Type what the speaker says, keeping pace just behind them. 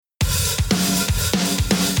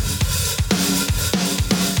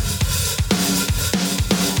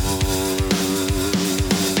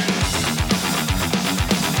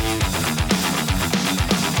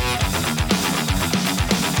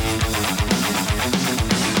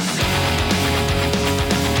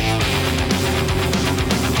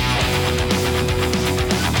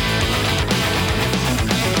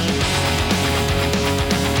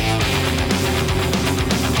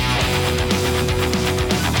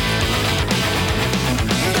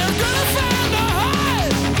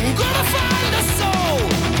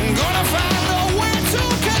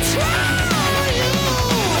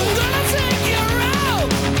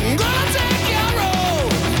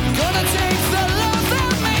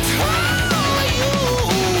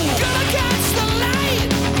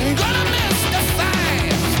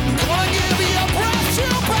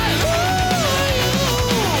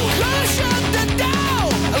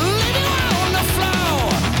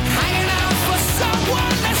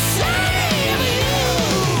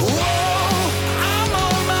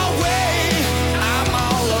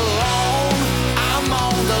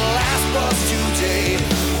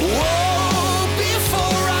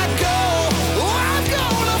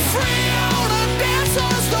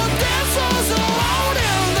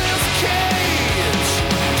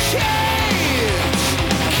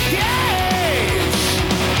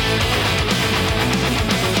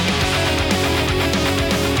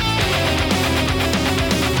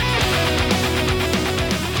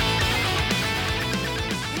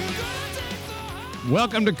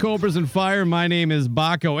Welcome to Cobras and Fire. My name is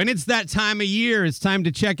Baco, and it's that time of year. It's time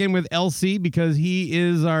to check in with LC because he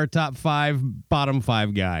is our top 5, bottom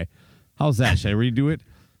 5 guy. How's that? Should I redo it?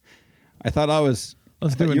 I thought I was.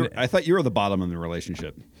 Let's do it. I thought you were the bottom of the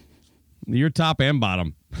relationship. You're top and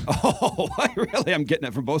bottom. Oh, really? I'm getting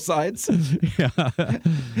it from both sides? Yeah.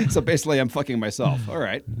 So basically, I'm fucking myself. All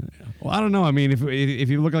right. Well, I don't know. I mean, if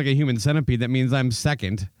you look like a human centipede, that means I'm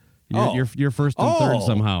second. You're first and third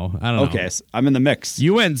somehow. I don't know. Okay, so I'm in the mix.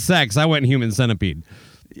 You went sex. I went human centipede.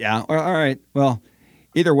 Yeah. All right. Well,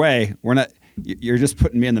 either way, we're not. You're just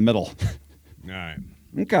putting me in the middle. All right.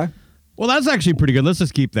 Okay. Well, that's actually pretty good. Let's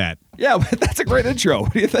just keep that. Yeah, that's a great intro.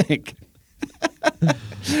 What do you think?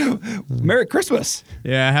 Merry Christmas.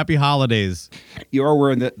 Yeah. Happy holidays. You are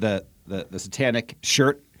wearing the satanic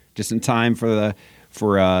shirt just in time for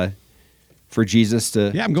Jesus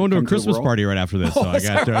to. Yeah, I'm going to a Christmas party right after this, so I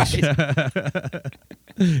got to. Right?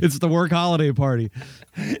 It's the work holiday party.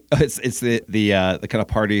 It's the kind of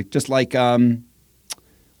party, just like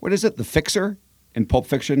what is it? The Fixer in Pulp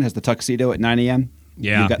Fiction has the tuxedo at 9 a.m.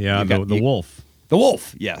 Yeah, the wolf. The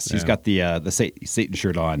wolf, yes. Yeah. He's got the Satan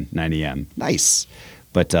shirt on, 9 a.m. Nice.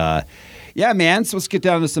 But, yeah, man, so let's get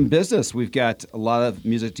down to some business. We've got a lot of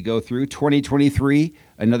music to go through. 2023,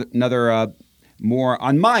 another more,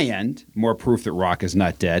 on my end, more proof that rock is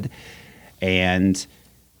not dead. And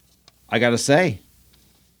I got to say,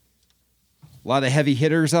 a lot of heavy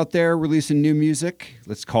hitters out there releasing new music.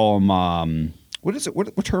 Let's call them, what is it?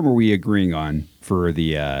 What term are we agreeing on for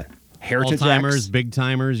the heritage All-timers, acts? big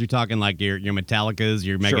timers. You're talking like your Metallicas,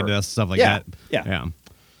 your Megadeth, stuff like that. Yeah.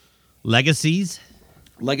 Legacies.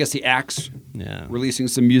 Legacy acts Yeah. releasing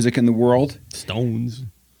some music in the world. Stones.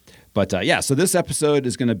 But so this episode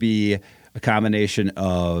is going to be a combination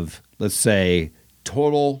of, let's say,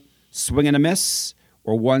 total swing and a miss,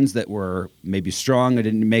 or ones that were maybe strong and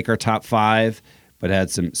didn't make our top 5, but had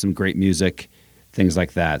some great music, things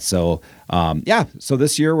like that. So, so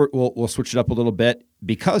this year we'll switch it up a little bit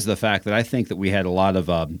because of the fact that I think that we had a lot of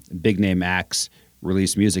big-name acts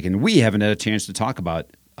release music, and we haven't had a chance to talk about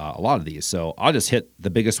a lot of these. So I'll just hit the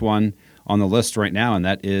biggest one on the list right now, and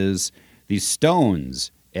that is the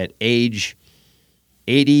Stones at age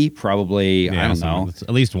 80, probably, I don't know. At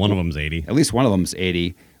least one of them's 80. At least one of them's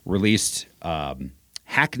 80, released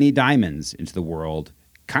Hackney Diamonds into the world.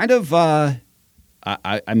 Kind of, I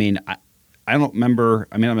don't remember,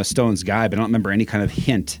 I'm a Stones guy, but I don't remember any kind of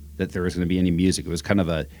hint that there was going to be any music. It was kind of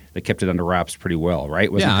they kept it under wraps pretty well,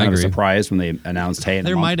 right? Wasn't kind of a surprise when they announced, hey,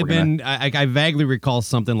 there might have been, I vaguely recall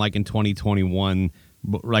something like in 2021,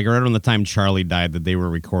 like right around the time Charlie died, that they were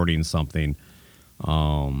recording something.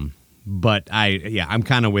 But I'm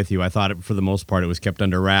kind of with you. I thought for the most part it was kept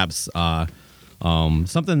under wraps. A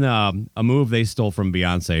move they stole from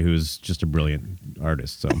Beyonce, who's just a brilliant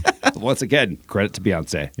artist. So once again, credit to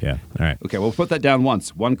Beyonce. Yeah. All right. Okay, we'll put that down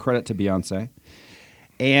once. One credit to Beyonce.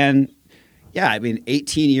 And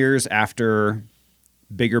 18 years after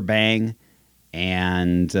Bigger Bang,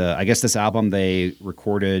 and I guess this album they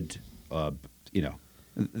recorded,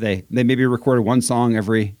 they maybe recorded one song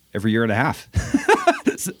every year and a half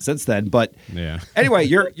since then. But anyway,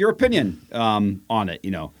 your opinion on it,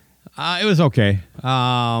 It was okay.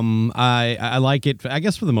 I like it. I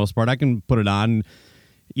guess for the most part, I can put it on.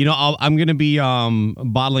 I'm going to be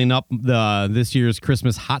bottling up this year's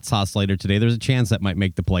Christmas hot sauce later today. There's a chance that might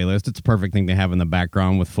make the playlist. It's a perfect thing to have in the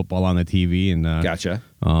background with football on the TV. And gotcha.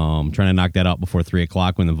 Trying to knock that out before 3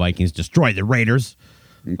 o'clock when the Vikings destroy the Raiders.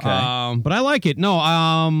 Okay. But I like it. No,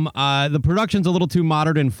 the production's a little too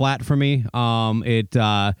modern and flat for me. And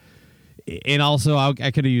also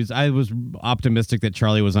I could have used. I was optimistic that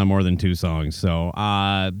Charlie was on more than 2 songs. So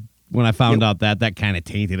when I found out that kind of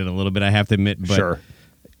tainted it a little bit, I have to admit. But sure.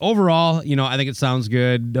 Overall, I think it sounds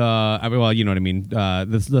good. You know what I mean.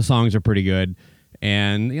 The songs are pretty good,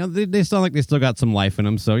 and they sound like they still got some life in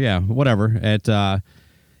them. So yeah, whatever.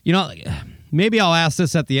 Maybe I'll ask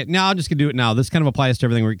this at the end. No, I'm just gonna do it now. This kind of applies to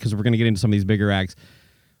everything because we're gonna get into some of these bigger acts.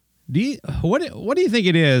 What do you think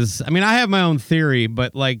it is? I mean, I have my own theory,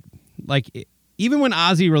 but like even when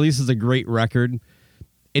Ozzy releases a great record,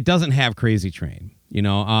 it doesn't have Crazy Train.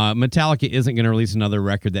 Metallica isn't going to release another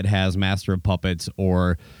record that has Master of Puppets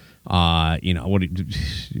or, Enter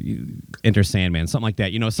Sandman, something like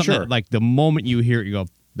that. Something sure. that, like the moment you hear it, you go,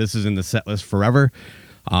 this is in the set list forever.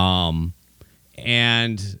 And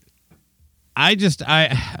I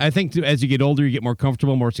think as you get older, you get more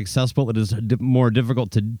comfortable, more successful. It is more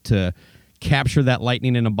difficult to capture that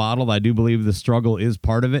lightning in a bottle. I do believe the struggle is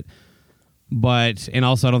part of it. And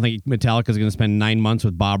also, I don't think Metallica is going to spend 9 months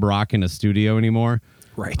with Bob Rock in a studio anymore.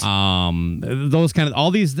 Right. Those kind of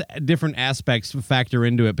all these different aspects factor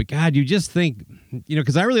into it. But God, you just think,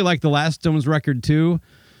 because I really like the last Stones record too.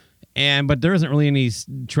 But there isn't really any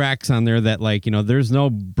tracks on there that there's no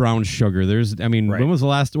Brown Sugar. Right.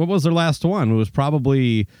 What was their last one? It was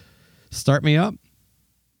probably Start Me Up.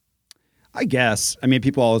 I guess.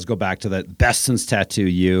 People always go back to that Best Since Tattoo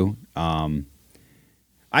You.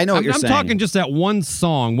 I know what you're saying. I'm talking just that one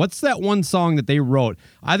song. What's that one song that they wrote?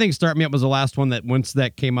 I think Start Me Up was the last one that once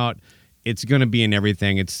that came out, it's going to be in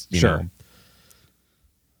everything. It's sure.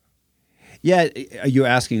 Yeah, are you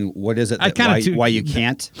asking what is it why you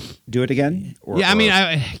can't do it again?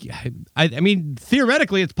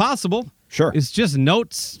 Theoretically it's possible. Sure. It's just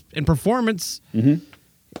notes and performance. Mm-hmm.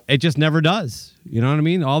 It just never does. You know what I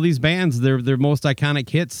mean? All these bands, their most iconic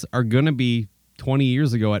hits are going to be 20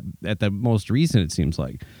 years ago at the most recent, it seems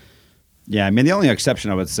like. Yeah, the only exception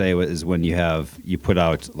I would say is when you put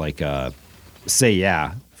out Say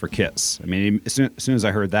Yeah for Kiss. As soon as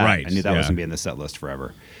I heard that, right, I knew that was going to be in the set list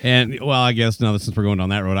forever. And, I guess now since we're going down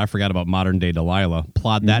that road, I forgot about Modern Day Delilah.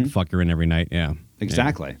 Plod that fucker in every night, yeah.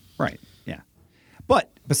 Exactly, yeah. Right, yeah. But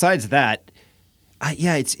besides that, I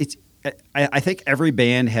think every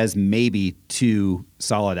band has maybe 2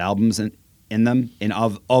 solid albums in them. And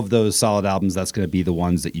of those solid albums, that's going to be the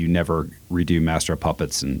ones that you never redo Master of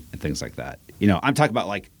Puppets and things like that. I'm talking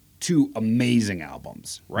about 2 amazing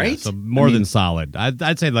albums, right? Yeah, so more than solid.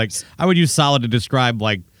 I'd say I would use solid to describe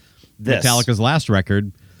this. Metallica's last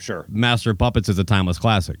record. Sure. Master of Puppets is a timeless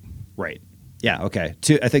classic. Right. Yeah, okay.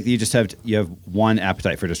 2, I think that you have one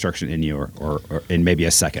Appetite for Destruction in you or in maybe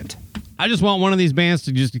a second. I just want one of these bands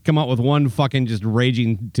to just come out with one fucking just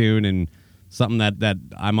raging tune and something that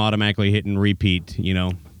I'm automatically hitting repeat,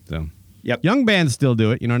 So yep. Young bands still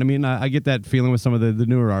do it, you know what I mean? I get that feeling with some of the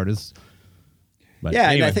newer artists. But yeah,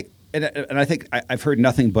 anyway. and I think I've heard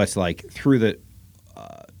nothing but through the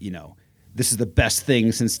this is the best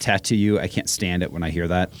thing since Tattoo You. I can't stand it when I hear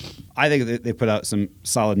that. I think they put out some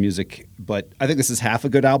solid music, but I think this is half a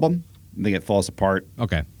good album. I think it falls apart.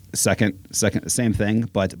 Okay. Second, same thing.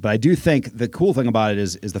 But I do think the cool thing about it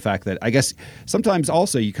is the fact that I guess sometimes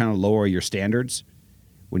also you kind of lower your standards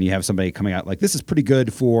when you have somebody coming out this is pretty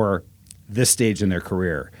good for this stage in their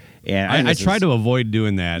career. And I try to avoid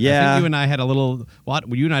doing that. Yeah. I think you and I had a little.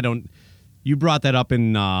 You and I don't. You brought that up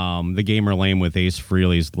in the Gamer Lane with Ace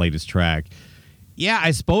Frehley's latest track. Yeah, I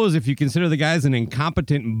suppose if you consider the guy's an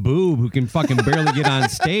incompetent boob who can fucking barely get on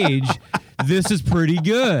stage, this is pretty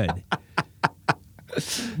good.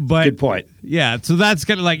 But good point. Yeah, so that's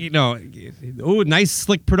kind of nice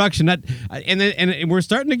slick production. And we're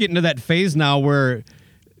starting to get into that phase now where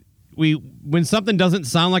when something doesn't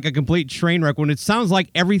sound like a complete train wreck, when it sounds like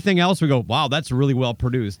everything else, we go, wow, that's really well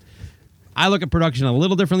produced. I look at production a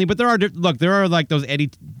little differently, but there are those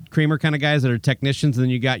Eddie Kramer kind of guys that are technicians, and then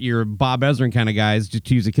you got your Bob Ezrin kind of guys, just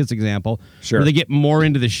to use a Kiss example, sure, where they get more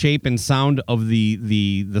into the shape and sound of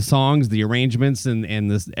the songs, the arrangements, and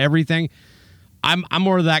this everything. I'm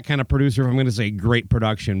more of that kind of producer. If I'm going to say great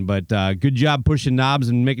production, but good job pushing knobs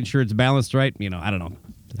and making sure it's balanced right. I don't know.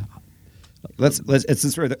 Let's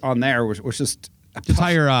since we're on there, we're just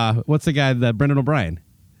hire what's the guy, that Brendan O'Brien,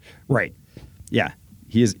 right? Yeah.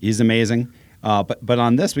 He's amazing, but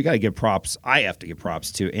on this we got to give props. I have to give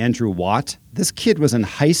props to Andrew Watt. This kid was in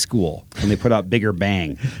high school when they put out Bigger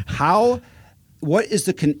Bang. What is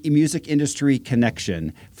the music industry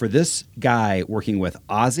connection for this guy working with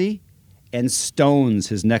Ozzy and Stones?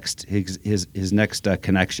 His next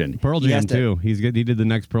connection. Pearl Jam too. He's good. He did the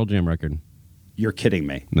next Pearl Jam record. You're kidding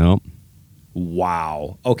me? No.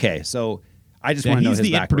 Wow. Okay, so I just want to know his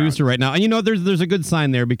background. He's the producer right now, and there's a good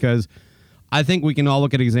sign there because I think we can all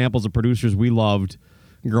look at examples of producers we loved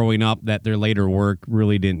growing up that their later work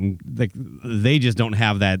really didn't. They just don't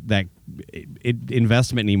have that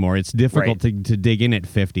investment anymore. It's difficult to dig in at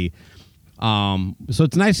 50. So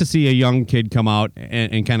it's nice to see a young kid come out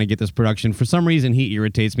and kind of get this production. For some reason, he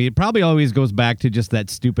irritates me. It probably always goes back to just that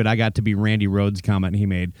stupid "I got to be Randy Rhoads" comment he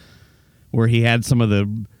made, where he had some of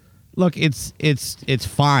the. Look, it's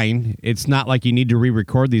fine. It's not like you need to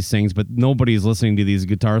re-record these things, but nobody's listening to these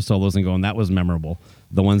guitar solos and going, "That was memorable."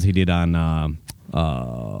 The ones he did on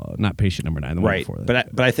not Patient Number 9, the one before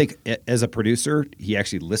that. But I think as a producer, he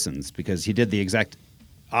actually listens because he did the exact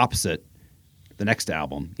opposite. The next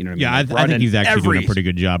album, you know what I mean? Yeah, I think he's actually doing a pretty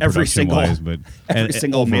good job production-wise, but every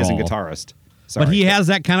single amazing overall. Guitarist. Sorry, but he has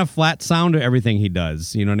that kind of flat sound to everything he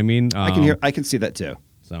does. You know what I mean? I can see that too.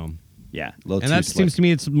 So. Yeah, and that seems to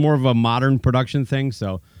me it's more of a modern production thing.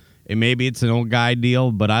 So maybe it's an old guy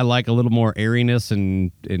deal, but I like a little more airiness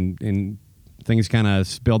and things kind of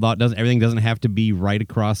spilled out. Everything doesn't have to be right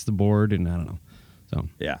across the board, and I don't know. So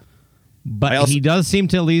yeah, But he does seem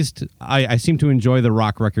to, at least, I seem to enjoy the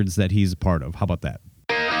rock records that he's a part of. How about that?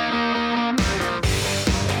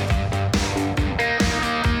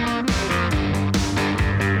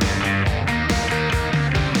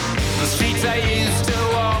 The streets I used to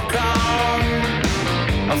walk on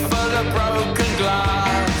are full of broken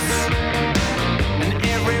glass, and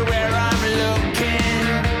everywhere I'm looking,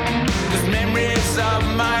 there's memories of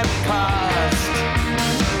my past.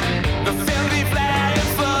 The filthy flag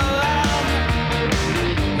full of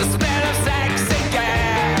the smell of sex and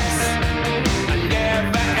gas. I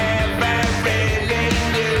never ever really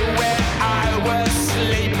knew where I was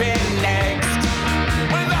sleeping next.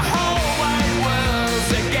 When the whole wide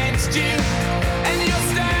world's against you and you're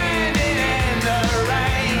standing in the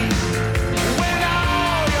rain. When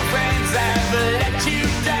all your friends have let you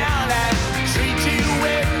down and treat you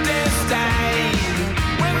with disdain.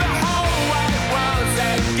 When the whole wide world's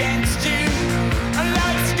against you and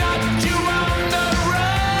life's got you on the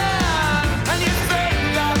run. And you think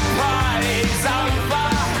the party's over,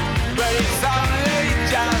 but it's only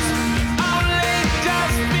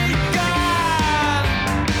just begun.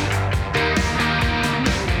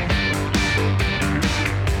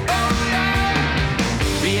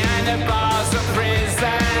 Behind the bars of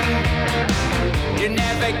prison, you're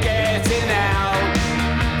never getting out.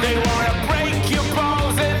 They wanna break your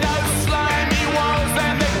balls in those slimy walls,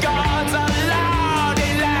 and the guards are loud.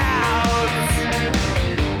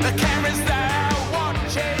 The cameras there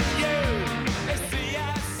watching you. They see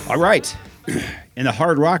us. All right. In the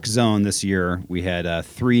hard rock zone this year, we had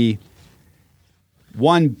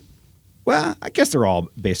well, I guess they're all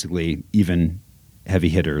basically even heavy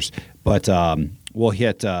hitters, but we'll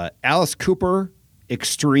hit Alice Cooper,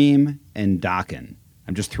 Extreme, and Dokken.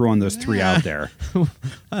 I'm just throwing those three out there.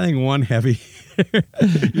 I think one heavy.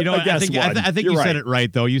 You know, I think one. I think You're you right. said it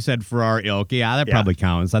right, though. You said for our ilk. Yeah, that probably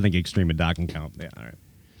counts. I think Extreme and Dokken count. Yeah, all right.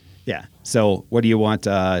 Yeah. So what do you want?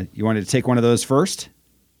 You wanted to take one of those first?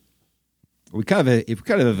 We kind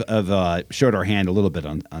of showed our hand a little bit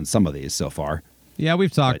on some of these so far. Yeah,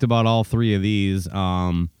 we've talked about all three of these.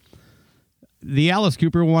 The Alice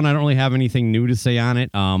Cooper one, I don't really have anything new to say on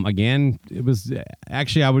it. Again, it was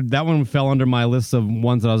actually that one fell under my list of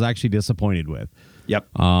ones that I was actually disappointed with. Yep.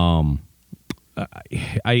 I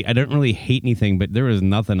don't really hate anything, but there was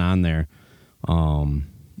nothing on there. And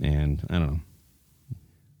I don't know.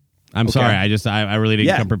 I'm sorry. I really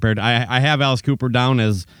didn't come prepared. I have Alice Cooper down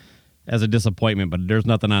as a disappointment, but there's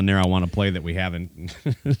nothing on there I want to play that we haven't.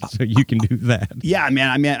 So you can do that. Yeah, man.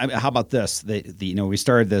 I mean, how about this? We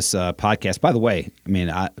started this podcast. By the way, I mean,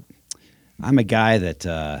 I'm a guy that,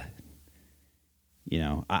 I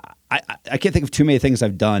can't think of too many things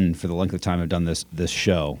I've done for the length of time I've done this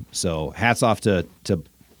show. So hats off to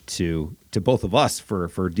both of us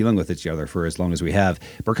for dealing with each other for as long as we have.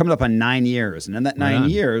 But we're coming up on 9 years, and in that 9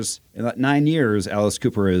 years, Alice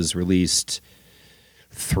Cooper has released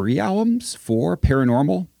 3 albums, 4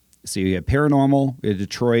 Paranormal. So you had Paranormal, we had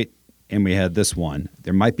Detroit, and we had this one.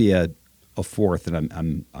 There might be a fourth that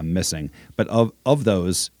I'm missing, but of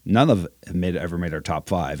those, none of them ever made our top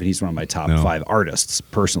 5, and he's one of my top 5 artists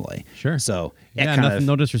personally. Sure. So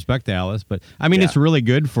no disrespect to Alice, but I mean it's really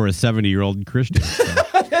good for a 70-year-old Christian. So.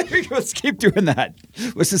 Let's keep doing that.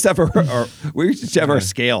 Let's just have our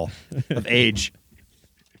scale of age.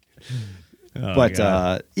 But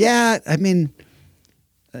I mean.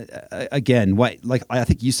 Again, I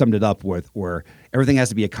think you summed it up with where everything has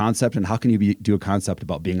to be a concept, and how can you do a concept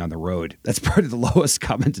about being on the road? That's probably the lowest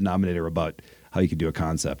common denominator about how you can do a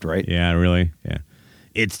concept, right? Yeah, really. Yeah,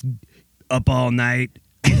 it's up all night,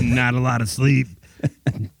 not a lot of sleep,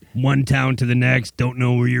 one town to the next, don't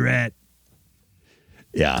know where you're at.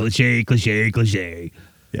 Yeah, cliche.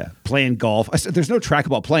 Yeah, playing golf. I said there's no track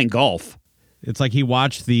about playing golf. It's like he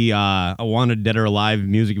watched the A Wanted Dead or Alive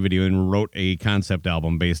music video and wrote a concept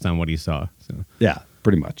album based on what he saw. So. Yeah,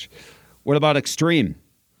 pretty much. What about Extreme?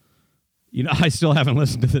 You know, I still haven't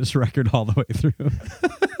listened to this record all the way through.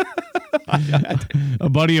 A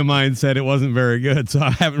buddy of mine said it wasn't very good, so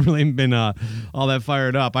I haven't really been all that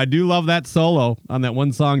fired up. I do love that solo on that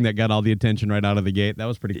one song that got all the attention right out of the gate. That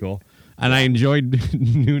was pretty cool. And I enjoyed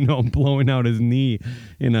Nuno blowing out his knee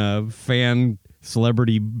in a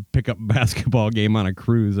celebrity pickup basketball game on a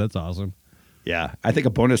cruise. That's awesome. Yeah, I think a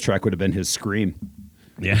bonus track would have been his scream.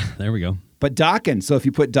 Yeah, there we go. But Dokken, so if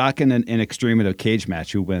you put Dokken and Extreme in a cage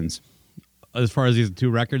match, who wins? As far as these 2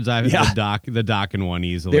 records, I have the Dokken one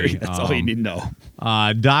easily. That's all you need to know.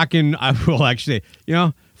 Dokken, I will actually,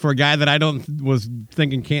 for a guy that I was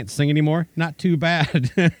thinking can't sing anymore, not too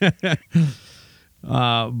bad.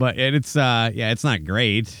 But it's it's not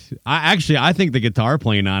great. I think the guitar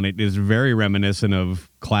playing on it is very reminiscent of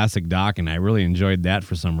classic Doc, and I really enjoyed that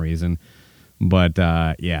for some reason. But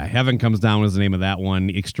Heaven Comes Down was the name of that one.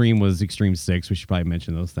 Extreme was Extreme 6. We should probably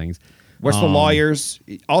mention those things. What's the Lawyers?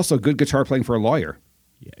 Also, good guitar playing for a lawyer.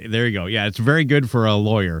 Yeah, there you go. Yeah, it's very good for a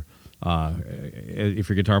lawyer. If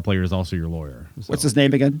your guitar player is also your lawyer. So. What's his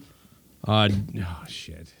name again?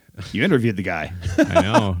 Shit. You interviewed the guy. I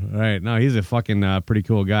know, right? No, he's a fucking pretty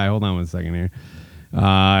cool guy. Hold on one second here.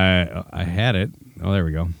 I had it. Oh, there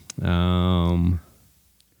we go.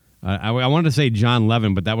 I wanted to say John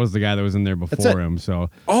Levin, but that was the guy that was in there before him.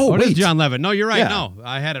 So, it is John Levin. No, you're right. Yeah. No,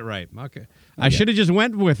 I had it right. Okay, I should have just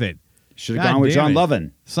went with it. Should have gone with John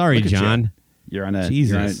Levin. Sorry, Look at John. you. You're on a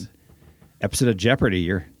Jesus. episode of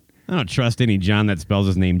Jeopardy. I don't trust any John that spells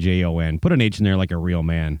his name Jon. Put an H in there like a real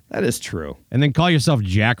man. That is true. And then call yourself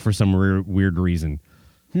Jack for some weird reason.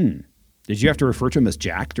 Did you have to refer to him as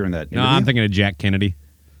Jack during that interview? No, I'm thinking of Jack Kennedy.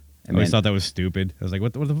 I always mean- thought that was stupid. I was like,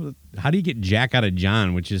 how do you get Jack out of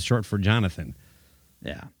John, which is short for Jonathan?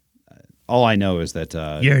 Yeah. All I know is that...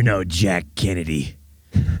 You're no Jack Kennedy.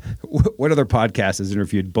 what other podcast has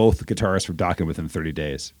interviewed both guitarists from Dokken within 30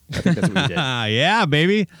 days? I think that's what we did. Yeah,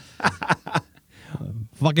 baby.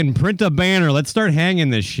 Fucking print a banner. Let's start hanging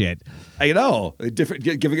this shit. I know.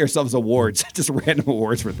 Giving ourselves awards. Just random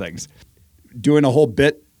awards for things. Doing a whole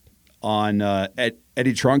bit on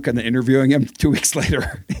Eddie Trunk and then interviewing him 2 weeks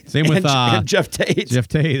later. Same with and Jeff Tate. Jeff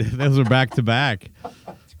Tate. Those are back to back.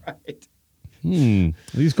 That's right.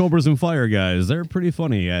 These Cobras and Fire guys, they're pretty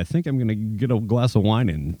funny. I think I'm going to get a glass of wine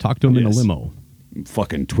and talk to them in a limo.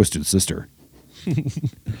 Fucking Twisted Sister.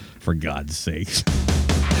 For God's sakes.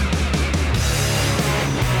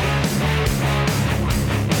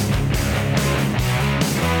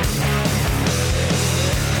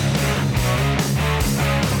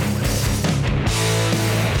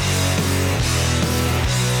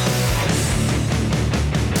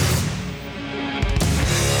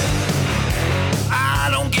 I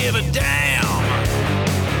don't give a damn.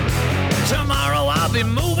 Tomorrow I'll be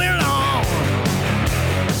moving on.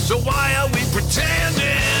 So why are we pretending?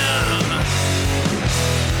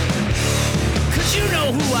 'Cause you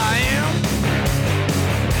know who I am.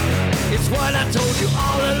 It's what I told you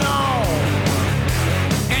all along.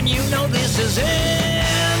 And you know this is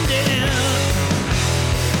ending.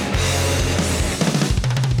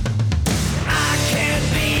 I can't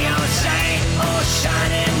be on Saint or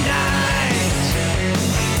shining night.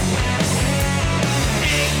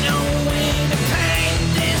 Ain't no way to paint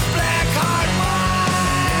this black heart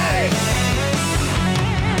white.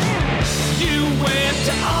 You went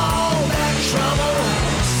to all that trouble.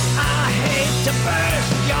 I hate to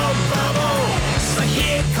burst your bubble, but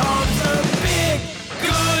here comes the big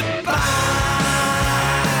goodbye.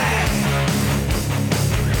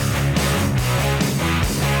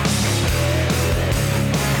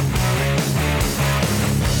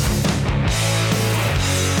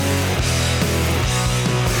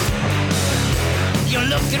 You're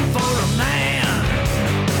looking for a man,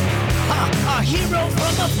 a hero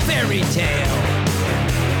from a fairy tale.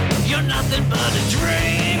 You're nothing but a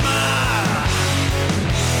dreamer.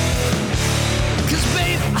 'Cause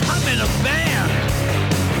babe, I'm in a band,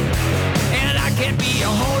 and I can be a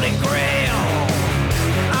holy grail.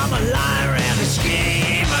 I'm a liar and a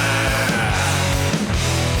schemer.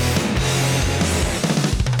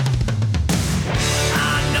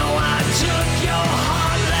 I know I took your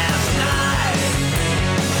heart last night,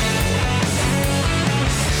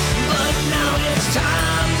 but now it's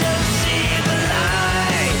time to see the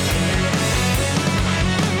light.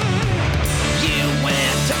 You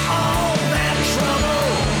went to all that trouble,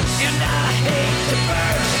 and I hate to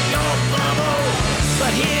burst your bubble,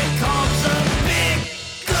 but here comes a big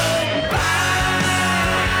goodbye.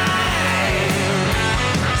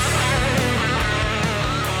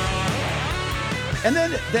 And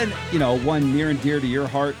then one near and dear to your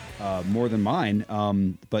heart, more than mine,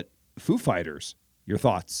 but Foo Fighters. Your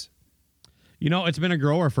thoughts? It's been a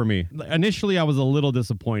grower for me. Initially, I was a little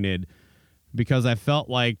disappointed because I felt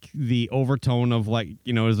like the overtone of it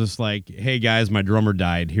was just like, hey guys, my drummer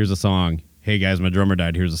died. Here's a song. Hey guys, my drummer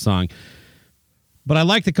died. Here's a song. But I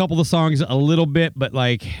liked a couple of the songs a little bit, but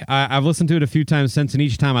I've listened to it a few times since, and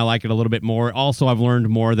each time I like it a little bit more. Also, I've learned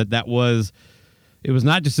more that it was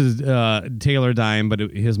not just his Taylor dying, but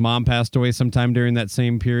his mom passed away sometime during that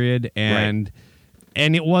same period, and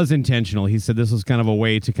it was intentional. He said this was kind of a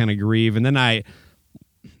way to kind of grieve, and then I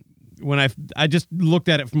just looked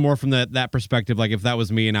at it more from that perspective, like if that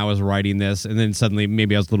was me and I was writing this, and then suddenly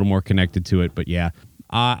maybe I was a little more connected to it. But yeah,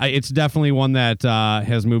 it's definitely one that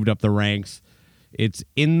has moved up the ranks. it's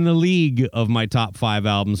in the league of my top 5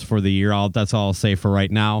 albums for the year. That's all I'll say for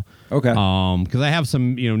right now. Okay. Because I have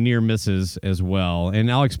some near misses as well,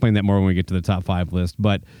 and I'll explain that more when we get to the top 5 list.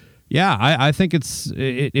 But yeah, I think it's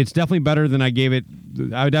definitely better than I gave it.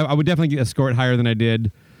 I would definitely score it higher than I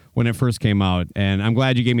did when it first came out, and I'm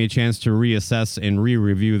glad you gave me a chance to reassess and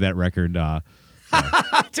re-review that record.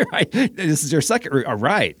 That's right. This is your second. All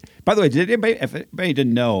right. By the way, if anybody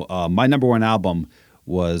didn't know, my number 1 album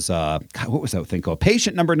was God, what was that thing called?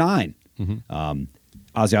 Patient Number 9.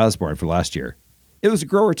 Ozzy Osbourne for last year. It was a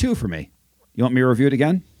grower too for me. You want me to review it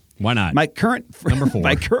again? Why not? My current number 4.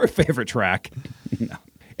 My current favorite track. No.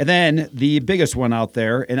 And then the biggest one out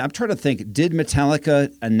there, and I'm trying to think, did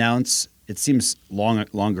Metallica announce, it seems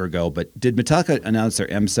longer ago, but did Metallica announce their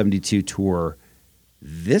M72 tour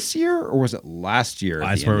this year, or was it last year?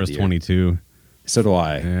 I swear it was 22. So do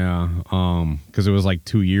I. Yeah, because it was like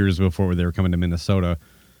 2 years before they were coming to Minnesota.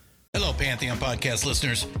 Hello, Pantheon Podcast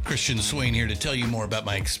listeners. Christian Swain here to tell you more about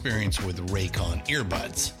my experience with Raycon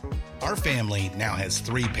earbuds. Our family now has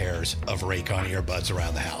 3 pairs of Raycon earbuds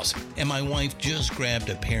around the house, and my wife just grabbed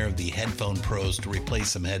a pair of the Headphone Pros to replace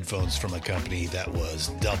some headphones from a company that was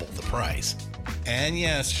double the price. And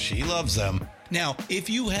yes, she loves them. Now, if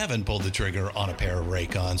you haven't pulled the trigger on a pair of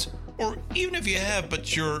Raycons, or even if you have,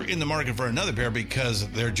 but you're in the market for another pair because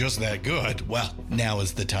they're just that good, well, now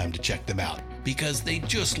is the time to check them out, because they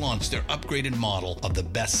just launched their upgraded model of the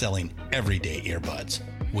best-selling everyday earbuds.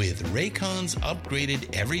 With Raycon's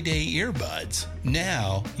upgraded everyday earbuds,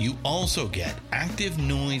 now you also get active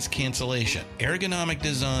noise cancellation, ergonomic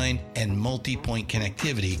design, and multi-point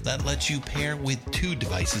connectivity that lets you pair with 2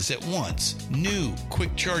 devices at once. New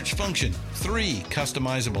quick charge function, 3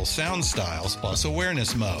 customizable sound styles, plus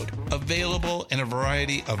awareness mode. Available in a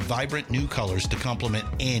variety of vibrant new colors to complement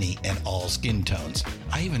any and all skin tones.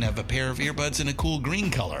 I even have a pair of earbuds in a cool green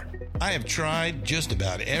color. I have tried just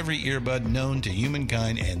about every earbud known to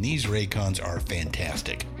humankind, and these Raycons are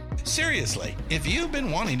fantastic. Seriously, if you've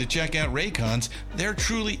been wanting to check out Raycons, there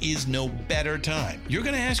truly is no better time. You're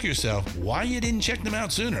going to ask yourself why you didn't check them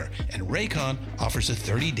out sooner, and Raycon offers a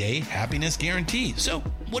 30-day happiness guarantee. So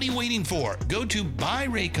what are you waiting for? Go to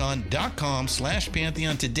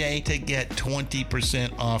buyraycon.com/Pantheon today to get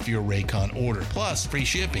 20% off your Raycon order, plus free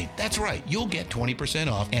shipping. That's right, you'll get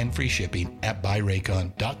 20% off and free shipping at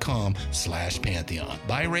buyraycon.com/Pantheon.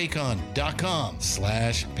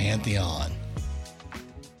 buyraycon.com/Pantheon.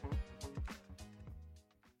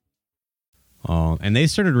 And they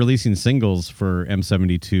started releasing singles for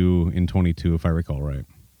M72 in 22, if I recall right.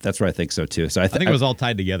 That's right. I think so too. So I think it was all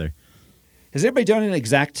tied together. Has anybody done an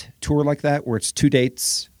exact tour like that where it's 2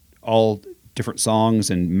 dates, all different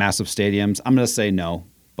songs and massive stadiums? I'm going to say no,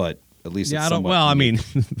 but at least it's somewhat unique.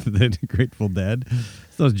 The Grateful Dead,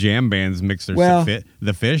 those jam bands mix their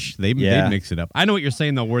the Fish. They mix it up. I know what you're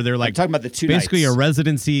saying though, where they're like I'm talking about the 2 basically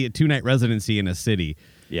nights. a 2-night residency in a city.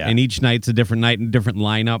 Yeah, and each night's a different night and different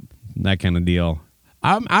lineup, that kind of deal.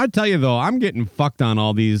 I'll tell you though, I'm getting fucked on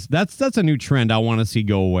all these. That's a new trend I want to see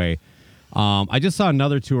go away. I just saw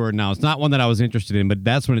another tour now. It's not one that I was interested in, but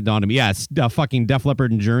that's when it dawned on me. Yeah, it's fucking Def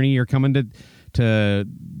Leppard and Journey are coming to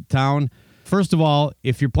town. First of all,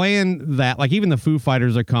 if you're playing that, like even the Foo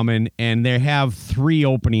Fighters are coming, and they have 3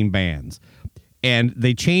 opening bands. And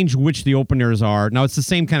they change which the openers are. Now, it's the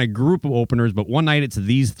same kind of group of openers, but one night it's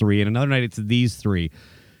these 3, and another night it's these 3.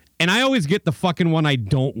 And I always get the fucking one I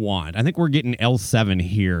don't want. I think we're getting L7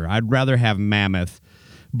 here. I'd rather have Mammoth.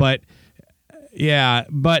 But, yeah,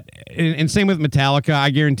 and same with Metallica.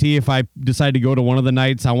 I guarantee if I decide to go to one of the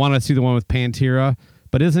nights, I want to see the one with Pantera.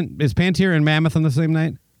 But is Pantera and Mammoth on the same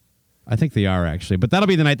night? I think they are, actually. But that'll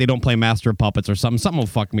be the night they don't play Master of Puppets or something. Something will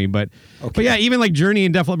fuck me. But yeah, even like Journey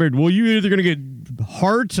and Def Leppard, well, you're either going to get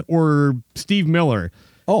Hart or Steve Miller.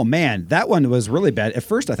 Oh, man, that one was really bad. At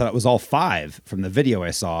first, I thought it was all 5 from the video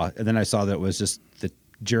I saw, and then I saw that it was just the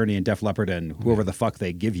Journey and Def Leppard and whoever the fuck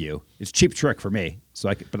they give you. It's Cheap Trick for me. So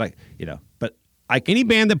any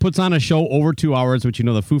band that puts on a show over 2 hours, which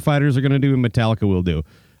the Foo Fighters are going to do and Metallica will do,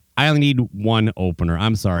 I only need one opener.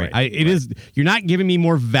 I'm sorry. You're not giving me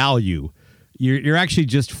more value. You're actually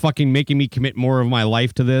just fucking making me commit more of my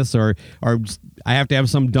life to this, or I have to have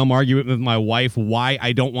some dumb argument with my wife why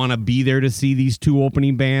I don't want to be there to see these 2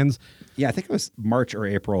 opening bands. Yeah, I think it was March or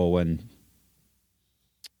April when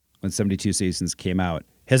 72 Seasons came out.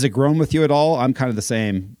 Has it grown with you at all? I'm kind of the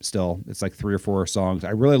same still. It's like 3 or 4 songs.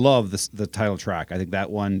 I really love the title track. I think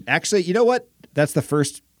that one, actually, you know what? That's the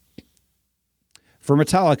first, for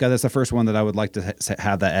Metallica, that's the first one that I would like to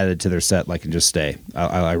have that added to their set, like, and just stay.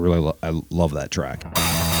 I really love that track.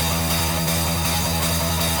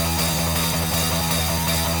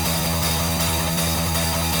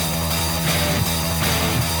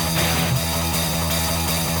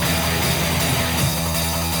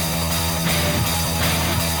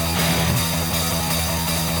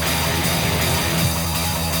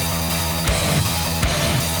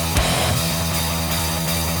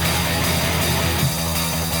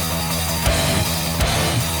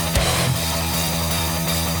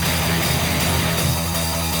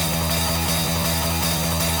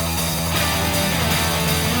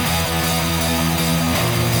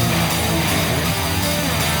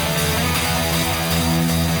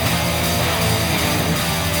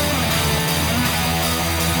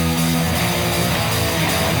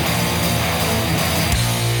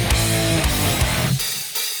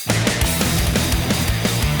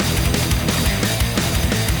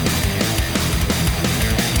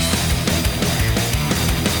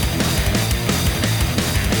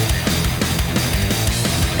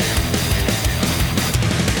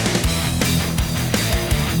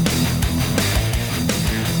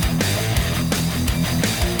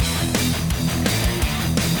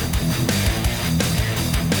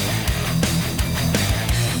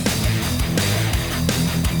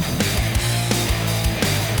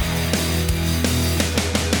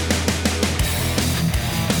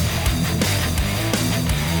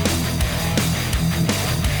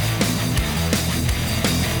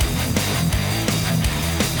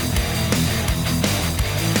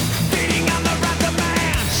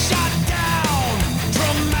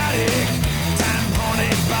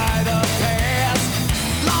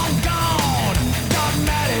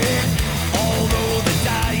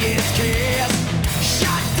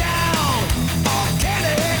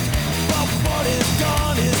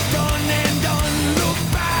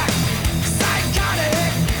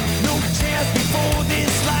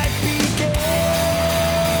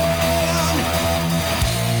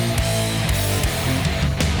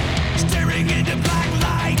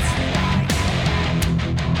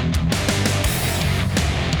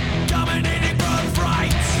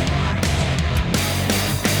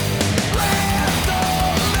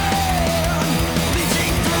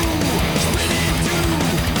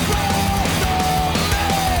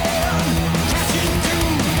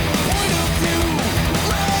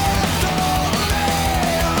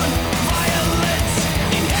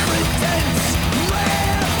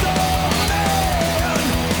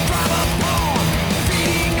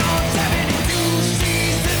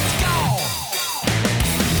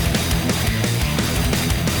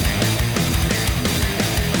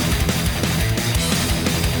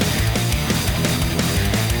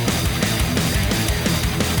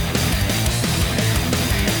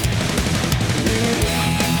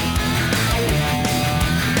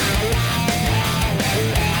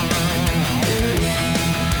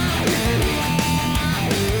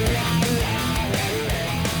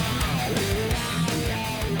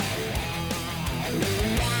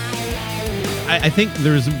 I think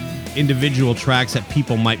there's individual tracks that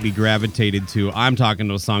people might be gravitated to. I'm talking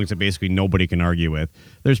those songs that basically nobody can argue with.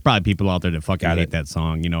 There's probably people out there that fucking hate that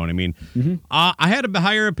song. You know what I mean? Mm-hmm. I had a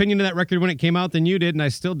higher opinion of that record when it came out than you did, and I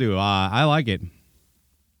still do. I like it.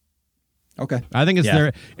 Okay. I think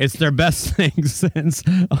it's their best thing since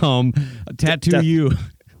Tattoo You.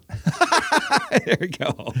 There we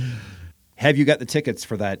go. Have you got the tickets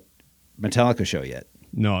for that Metallica show yet?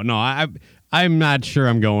 No, I'm not sure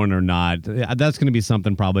I'm going or not. That's going to be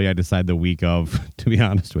something probably I decide the week of, to be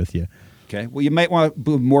honest with you. Okay. Well, you might want to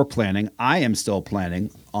do more planning. I am still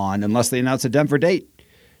planning on, unless they announce a Denver date,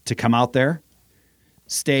 to come out there,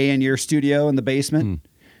 stay in your studio in the basement.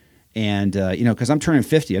 And, because I'm turning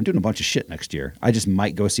 50, I'm doing a bunch of shit next year. I just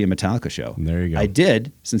might go see a Metallica show. There you go. I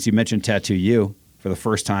did, since you mentioned Tattoo You, for the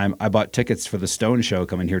first time, I bought tickets for the Stone show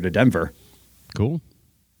coming here to Denver. Cool.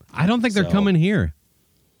 I don't think they're coming here.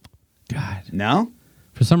 God. No?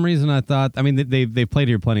 For some reason, I thought, they've played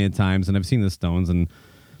here plenty of times, and I've seen the Stones, and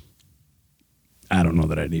I don't know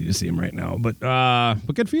that I need to see them right now, but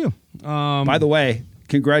good for you. By the way,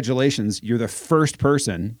 congratulations. You're the first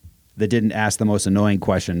person that didn't ask the most annoying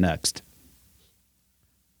question next.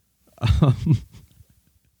 How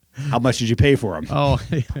much did you pay for them? Oh,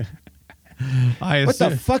 what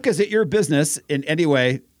the fuck is it your business? And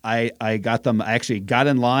anyway, I got them. I actually got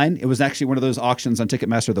in line. It was actually one of those auctions on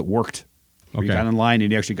Ticketmaster that worked. Okay. You got in line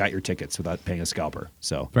and you actually got your tickets without paying a scalper.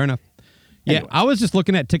 So fair enough. Anyway. Yeah, I was just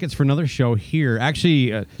looking at tickets for another show here.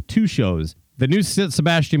 Actually, 2 shows. The new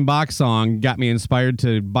Sebastian Bach song got me inspired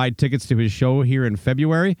to buy tickets to his show here in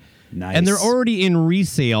February. Nice. And they're already in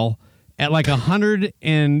resale at like 100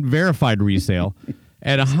 and verified resale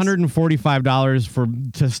at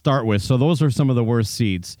 $145 to start with. So those are some of the worst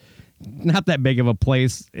seats. Not that big of a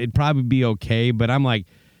place. It'd probably be okay, but I'm like,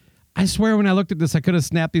 I swear when I looked at this, I could have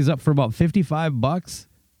snapped these up for about $55.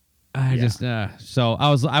 So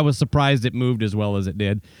I was surprised it moved as well as it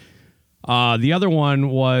did. The other one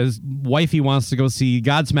was Wifey wants to go see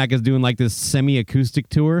Godsmack is doing like this semi-acoustic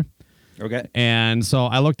tour. Okay. And so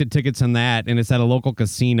I looked at tickets on that, and it's at a local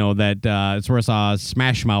casino that it's where I saw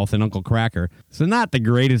Smash Mouth and Uncle Cracker. So not the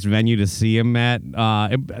greatest venue to see him at.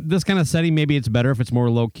 This kind of setting, maybe it's better if it's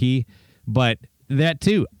more low-key. But that,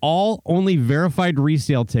 too, all only verified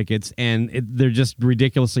resale tickets, and they're just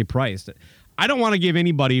ridiculously priced. I don't want to give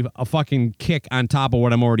anybody a fucking kick on top of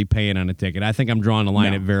what I'm already paying on a ticket. I think I'm drawing a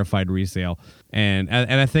line at verified resale. And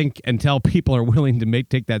I think until people are willing to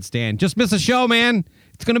take that stand, just miss a show, man.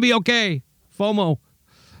 It's going to be okay. FOMO.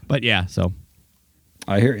 But yeah, so.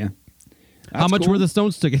 I hear you. How much were the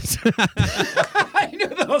Stones tickets? I knew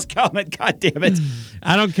that was coming. God damn it.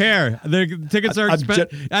 I don't care. The tickets are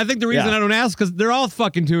expensive. I think the reason I don't ask because they're all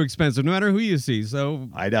fucking too expensive, no matter who you see. So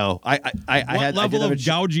I know. What level of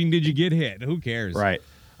gouging did you get hit? Who cares? Right.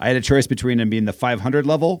 I had a choice between them being the 500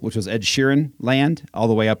 level, which was Ed Sheeran land, all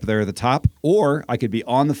the way up there at the top, or I could be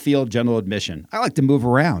on the field general admission. I like to move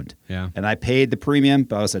around. Yeah. And I paid the premium,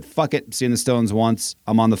 but I said, fuck it. I'm seeing the Stones once.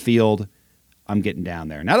 I'm on the field. I'm getting down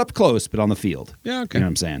there. Not up close, but on the field. Yeah, okay. You know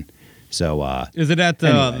what I'm saying? So, is it at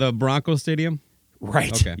the Broncos Stadium?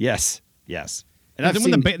 Right. Okay. Yes. And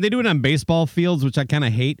they do it on baseball fields, which I kind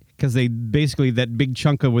of hate because they basically that big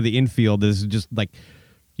chunk of where the infield is just like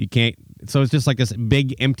you can't. So it's just like this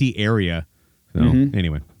big empty area. So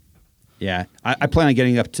anyway, yeah, I plan on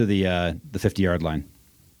getting up to the 50-yard line.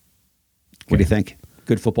 What do you think?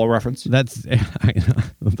 Good football reference. That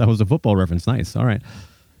was a football reference. Nice. All right.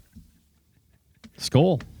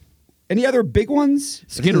 Skol. Any other big ones?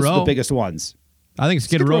 Skid Row. The biggest ones. I think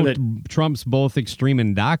Skid Row trumps both Extreme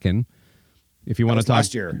and Dokken. If you want to talk.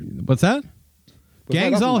 Last year. What's that? Was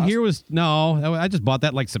Gangs that All last? Here was no. I just bought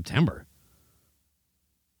that like September.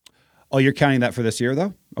 Oh, you're counting that for this year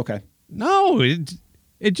though? Okay. No,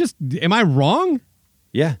 it just. Am I wrong?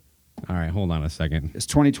 Yeah. All right, hold on a second. It's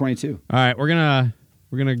 2022. All right, we're gonna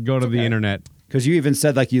go to the internet because you even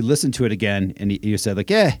said like you listened to it again and you said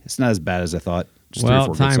like it's not as bad as I thought. Just well,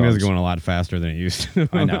 3 or 4 time good is songs. going a lot faster than it used to.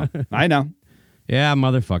 I know. Yeah,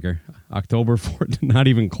 motherfucker. October 4th, not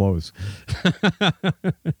even close.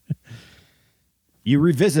 You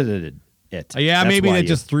revisited it. Yeah, maybe that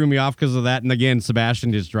just threw me off because of that. And again,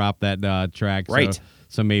 Sebastian just dropped that track. Right.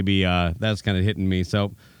 So maybe that's kind of hitting me.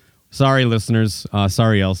 So sorry, listeners.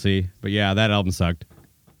 Sorry, Elsie. But yeah, that album sucked.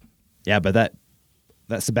 Yeah, but that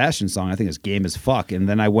Sebastian song I think is game as fuck. And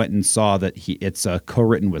then I went and saw that it's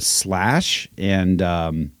co-written with Slash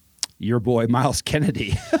and your boy Miles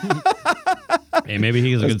Kennedy. Hey, maybe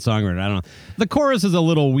he's a good songwriter. I don't know. The chorus is a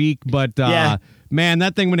little weak, but man,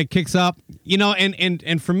 that thing when it kicks up,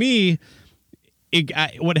 and for me,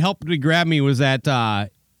 what helped to grab me was that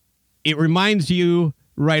it reminds you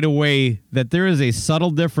right away that there is a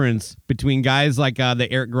subtle difference between guys like the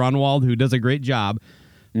Eric Grunwald, who does a great job,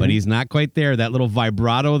 but he's not quite there. That little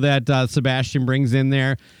vibrato that Sebastian brings in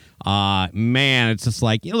there, man, it's just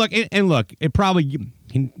like, look, it probably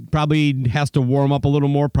he probably has to warm up a little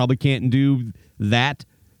more. Probably can't do that,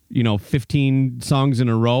 15 songs in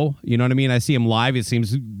a row. You know what I mean? I see him live. It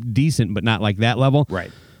seems decent, but not like that level.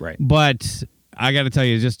 Right. But I got to tell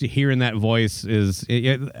you, just hearing that voice is,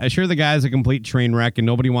 sure, the guy's a complete train wreck and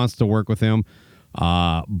nobody wants to work with him.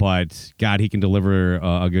 But God, he can deliver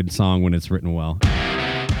a good song when it's written well.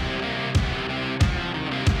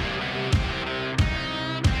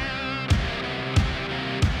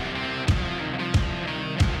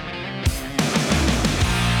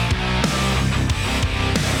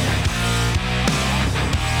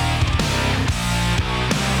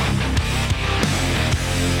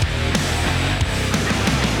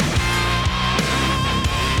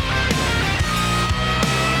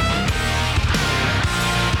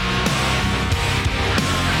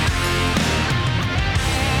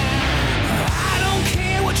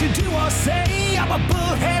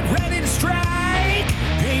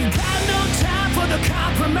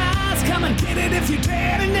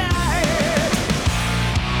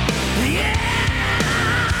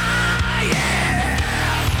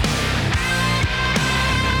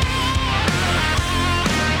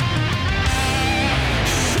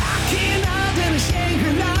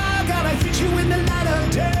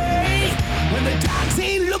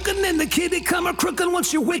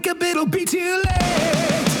 Once you wake up, it'll be too late.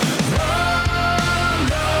 Oh,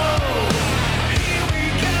 no. Here we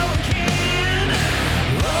go again.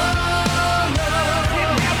 Oh, no. It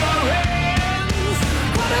never ends.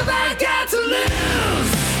 What have I got to lose?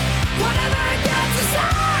 What have I got to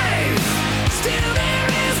save? Still, there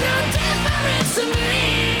is no difference to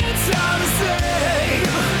me. It's all the same.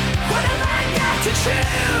 What have I got to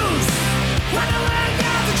choose? What have I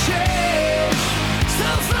got to change? So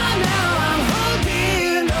far now, I'm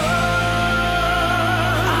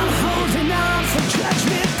holding on for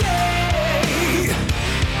Judgment Day.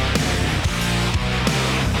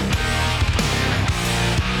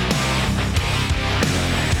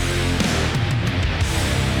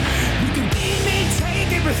 You can beat me,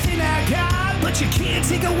 take everything I got, but you can't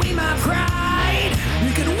take away my pride.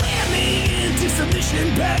 You can wear me into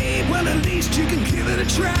submission, babe. Well, at least you can give it a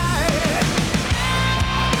try.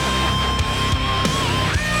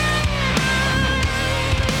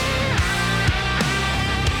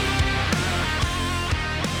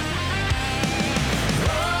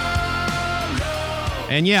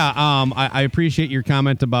 And yeah, I appreciate your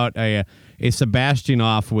comment about a Sebastian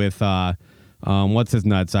off with what's his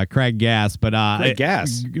nuts, Craig Gass. But Craig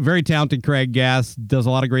Gass, very talented. Craig Gass does a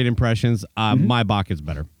lot of great impressions. My Bach is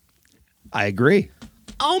better. I agree.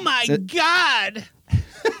 Oh my God!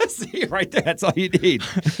 See, right there, that's all you need.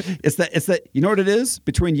 It's that. You know what it is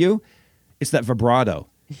between you? It's that vibrato.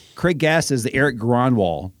 Craig Gass is the Eric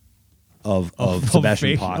Grunwald of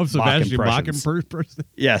Sebastian Bach. Of Sebastian Bach person.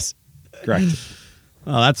 Yes, correct.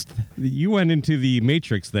 Oh, you went into the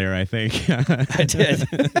Matrix there, I think. I did.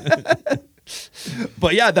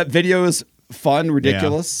 But yeah, that video is fun,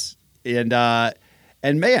 ridiculous, and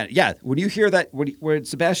man, yeah, when you hear that, when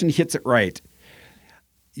Sebastian hits it right,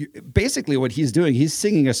 basically what he's doing, he's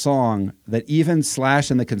singing a song that even Slash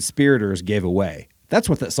and the Conspirators gave away. That's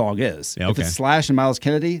what that song is. Yeah, okay. If it's Slash and Miles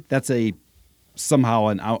Kennedy, that's somehow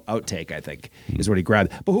an outtake, I think, is what he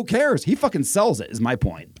grabbed. But who cares? He fucking sells it, is my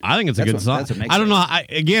point. I think it's a good song. That's what makes I don't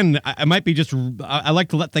sense. know. I might be just, I like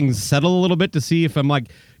to let things settle a little bit to see if I'm I'm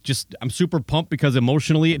super pumped because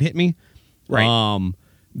emotionally it hit me. Right.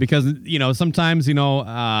 Because, sometimes,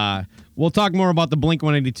 we'll talk more about the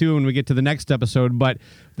Blink-182 when we get to the next episode, but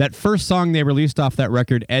that first song they released off that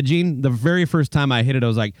record, Edging, the very first time I hit it, I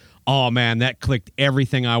was like, oh man, that clicked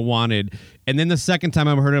everything I wanted. And then the second time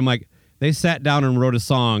I heard it, I'm like, they sat down and wrote a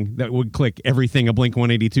song that would click everything a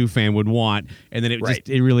Blink-182 fan would want, and then it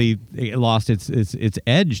lost its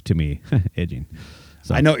edge to me. Edging.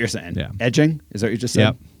 So, I know what you're saying. Yeah. Edging? Is that what you just said?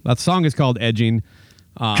 Yep. That song is called Edging.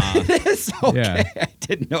 It is? Okay. Yeah. I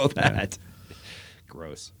didn't know that. Yeah.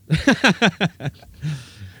 Gross.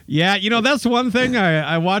 Yeah, that's one thing.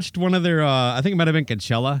 I watched one of their, I think it might have been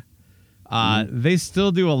Coachella. They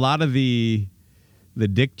still do a lot of the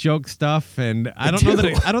dick joke stuff, and I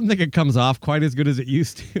don't think it comes off quite as good as it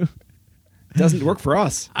used to. It doesn't work for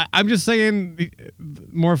us. I'm just saying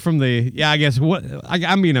more from I guess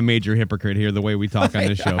I'm being a major hypocrite here the way we talk on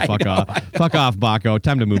this show. Fuck off, Baco.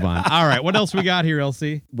 Time to move on. All right, what else we got here,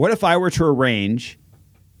 LC? What if I were to arrange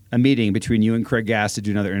a meeting between you and Craig Gass to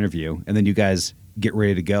do another interview, and then you guys get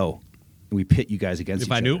ready to go? and we pit you guys against If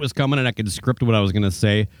each I knew other. it was coming and I could script what I was going to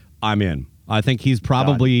say, I'm in. I think he's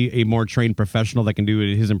probably a more trained professional that can do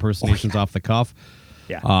his impersonations off the cuff.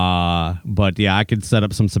 Yeah. But yeah, I could set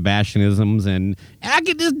up some Sebastianisms, and I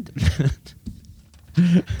could just.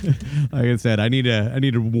 Like I said, I need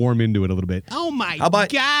to warm into it a little bit. Oh my How about-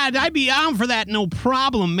 God, I'd be on for that, no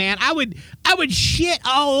problem, man. I would shit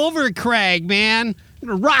all over Craig, man. I'm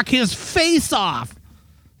gonna rock his face off.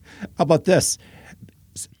 How about this?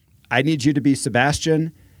 I need you to be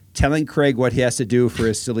Sebastian telling Craig what he has to do for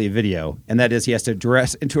his silly video, and that is he has to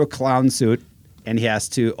dress into a clown suit, and he has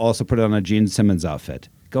to also put on a Gene Simmons outfit.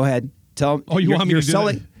 Go ahead, tell him. Oh, you want me you're to do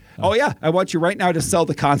selling? that? Oh yeah, I want you right now to sell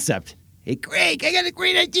the concept. Hey Craig, I got a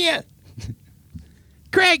great idea.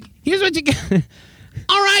 Craig, here's what you got.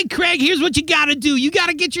 All right, Craig, here's what you got to do. You got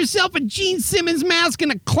to get yourself a Gene Simmons mask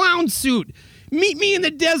and a clown suit. Meet me in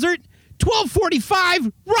the desert,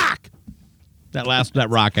 12:45, rock. That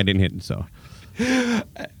rock I didn't hit, so.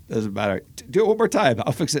 Doesn't matter. Do it one more time.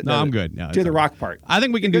 I'll fix it. No, I'm good. No, do it's the all right. rock part. I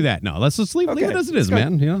think we can do that. No, let's just leave it as it is, let's go.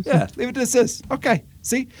 man. You know? Yeah, leave it as is. Okay.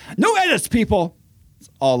 See? No edits, people. It's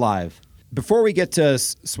all live. Before we get to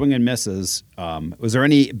Swing and Misses, was there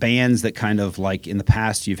any bands that kind of like in the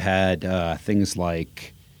past you've had things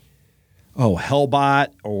like, Hellbot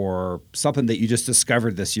or something that you just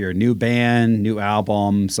discovered this year? New band, new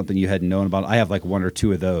album, something you hadn't known about? I have like one or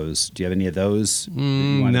two of those. Do you have any of those? that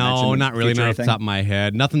you wanna mention No, in not really. future Not off the anything? top of my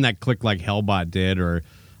head. Nothing that clicked like Hellbot did, or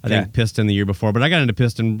I Yeah. think Piston the year before. But I got into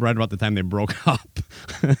Piston right about the time they broke up.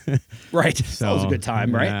 Right. That was a good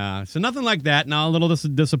time, right? Yeah. So nothing like that. No, a little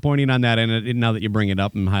disappointing on that end. Now that you bring it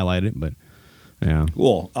up and highlight it, but yeah.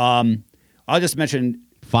 Cool. I'll just mention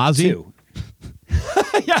Fozzy. two.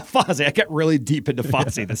 Yeah, Fozzy. I got really deep into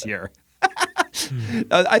Fozzy this year.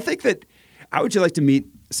 I think that how would you like to meet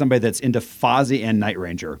somebody that's into Fozzy and Night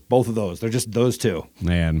Ranger? Both of those. They're just those two.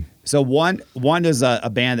 Man. So one is a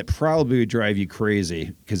band that probably would drive you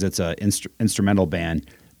crazy because it's an instrumental band.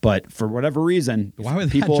 But for whatever reason, Why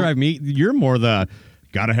would people that drive me? You're more the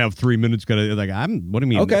gotta have 3 minutes. What do you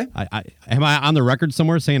mean? Okay. Am I on the record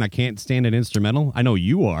somewhere saying I can't stand an instrumental? I know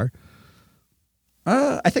you are.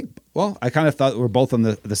 I think. Well, I kind of thought we're both on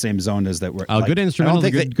the same zone as that. We're A good instrumental,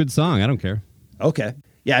 is a good song. I don't care. Okay.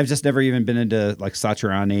 Yeah, I've just never even been into like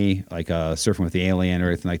Satriani, like Surfing with the Alien or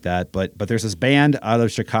anything like that. But there's this band out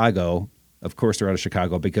of Chicago. Of course, they're out of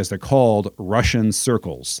Chicago because they're called Russian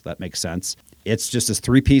Circles. That makes sense. It's just this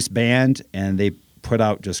 3-piece band, and they put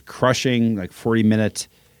out just crushing, like 40-minute,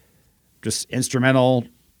 just instrumental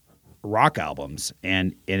rock albums.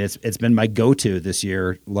 And it's been my go-to this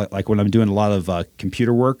year. Like when I'm doing a lot of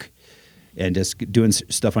computer work and just doing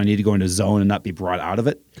stuff I need to go into zone and not be brought out of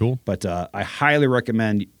it. Cool. But I highly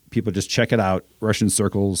recommend people just check it out, Russian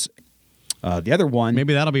Circles. The other one...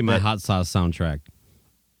 Maybe that'll be my hot sauce soundtrack.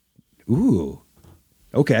 Ooh.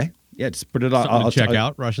 Okay. Yeah, just put it on. Something to check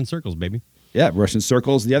out. Russian Circles, baby. Yeah, Russian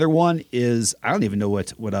Circles. The other one is, I don't even know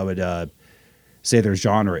what I would say their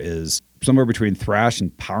genre is. Somewhere between thrash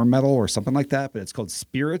and power metal or something like that. But it's called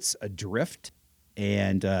Spirits Adrift.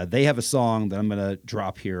 And they have a song that I'm going to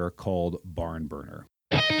drop here called Barn Burner.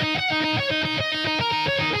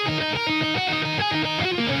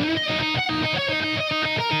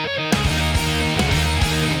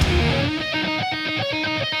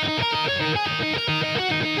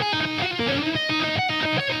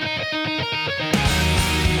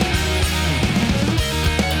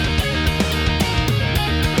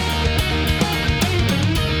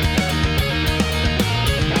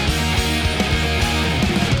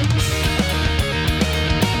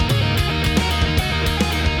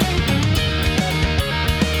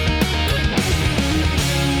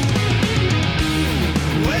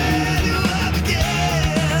 Where do I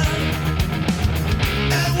begin?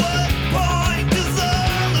 At what point does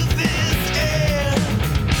all of this end?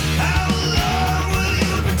 How long will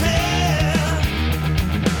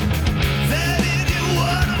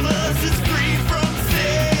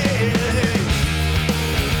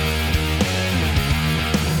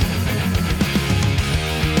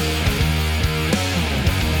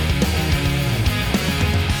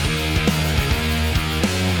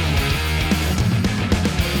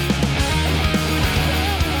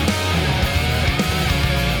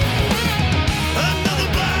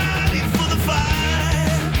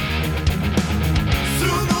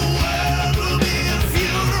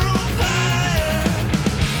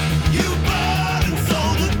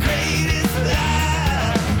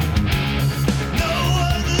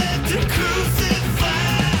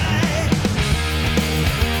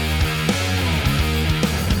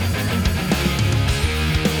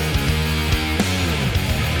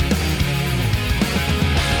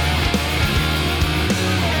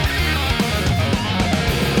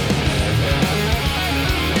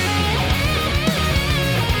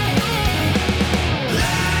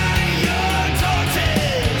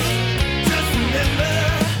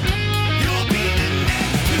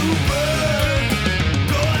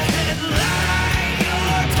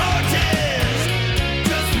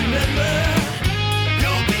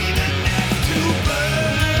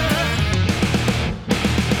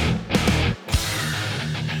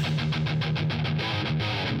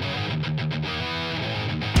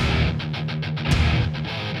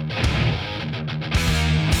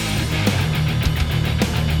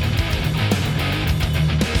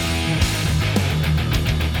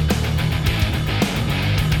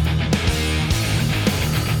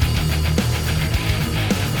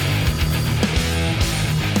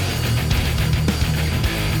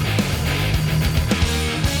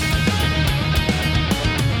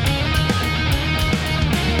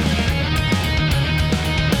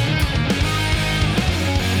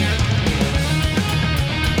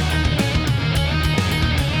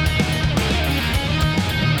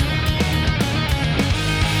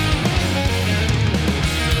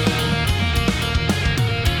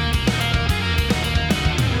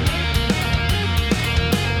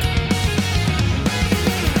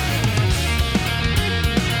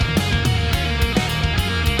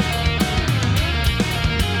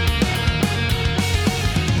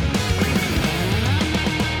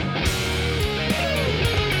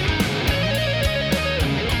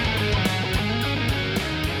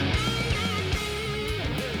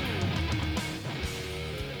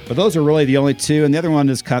But those are really the only two. And the other one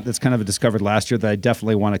is that's kind of discovered last year that I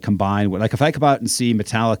definitely want to combine with. Like if I come out and see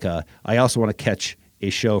Metallica, I also want to catch a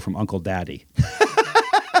show from Uncle Daddy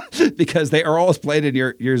because they are always played in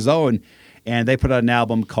your zone. And they put out an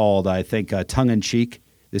album called, I think, Tongue in Cheek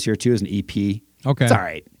this year too, as an EP. Okay. It's all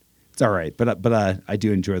right. It's all right. But I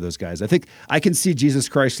do enjoy those guys. I think I can see Jesus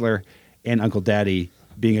Chrysler and Uncle Daddy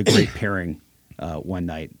being a great pairing one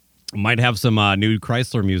night. Might have some new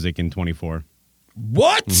Chrysler music in 24.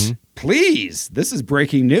 What? Mm-hmm. Please. This is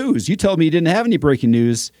breaking news. You told me you didn't have any breaking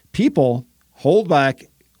news. People, hold back.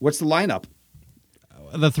 What's the lineup?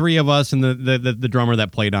 The three of us and the drummer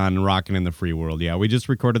that played on Rockin' in the Free World. Yeah, we just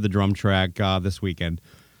recorded the drum track this weekend.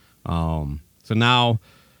 So now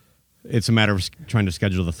it's a matter of trying to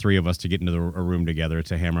schedule the three of us to get into a room together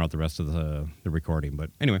to hammer out the rest of the recording. But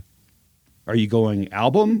anyway. Are you going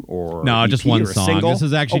album or No, EP just one or a song. single? This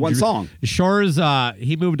is actually one song. Shores,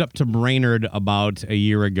 he moved up to Brainerd about a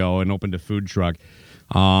year ago and opened a food truck.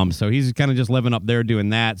 So he's kind of just living up there doing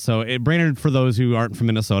that. So Brainerd, for those who aren't from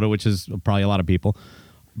Minnesota, which is probably a lot of people,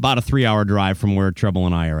 about a 3-hour drive from where Treble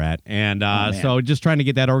and I are at. And so just trying to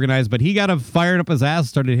get that organized. But he got fired up his ass,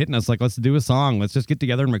 started hitting us like, let's do a song. Let's just get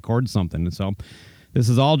together and record something. And so this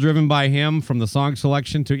is all driven by him, from the song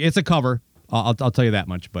selection to, it's a cover. I'll tell you that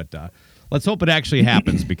much. But let's hope it actually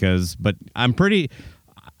happens but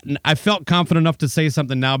I felt confident enough to say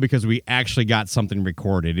something now because we actually got something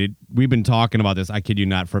recorded. We've been talking about this, I kid you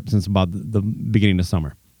not, since about the beginning of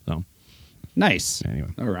summer. So Nice. Anyway.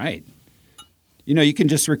 All right. You can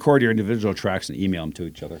just record your individual tracks and email them to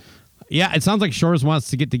each other. yeah, it sounds like Shores wants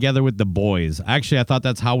to get together with the boys. Actually, I thought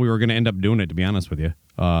that's how we were going to end up doing it, to be honest with you.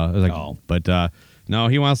 But no,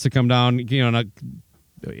 he wants to come down.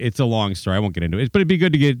 It's a long story. I won't get into it. But it'd be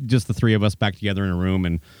good to get just the three of us back together in a room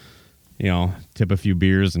and, tip a few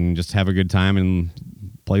beers and just have a good time and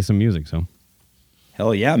play some music. So,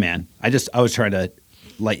 Hell yeah, man. I was trying to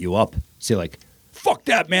light you up. Say like, fuck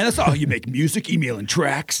that, man. That's not how you make music, emailing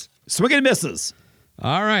tracks. Swing and misses.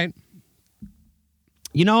 all right.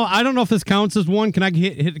 I don't know if this counts as one. Can I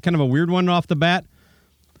hit kind of a weird one off the bat?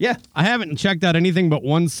 Yeah. I haven't checked out anything but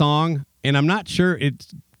one song, and I'm not sure it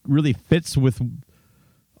really fits with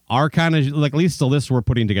our kind of, like, at least the list we're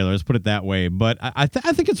putting together. Let's put it that way. But I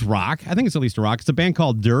think it's rock. I think it's at least a rock. It's a band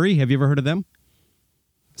called Durry. Have you ever heard of them?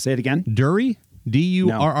 Say it again. Durry?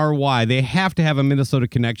 Durry. They have to have a Minnesota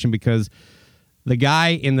connection because the guy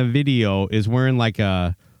in the video is wearing like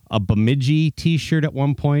a Bemidji T-shirt at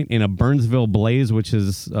one point in a Burnsville Blaze, which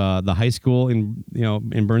is the high school in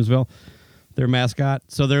Burnsville, their mascot.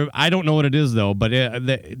 So I don't know what it is though, but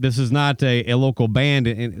this is not a local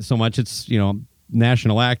band so much. It's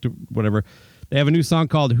national act, whatever. They have a new song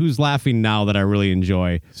called "Who's Laughing Now" that I really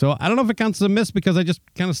enjoy. So I don't know if it counts as a miss because I just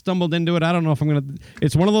kind of stumbled into it. I don't know if I'm gonna.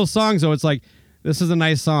 It's one of those songs though. It's like, this is a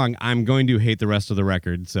nice song. I'm going to hate the rest of the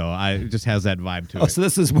record. So it just has that vibe to it. Oh, so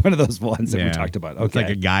this is one of those ones that we Yeah. talked about. It's Okay. like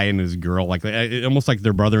a guy and his girl, like almost like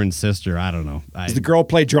their brother and sister. I don't know. Does the girl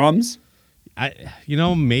play drums?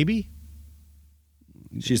 Maybe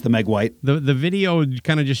She's the Meg White. the video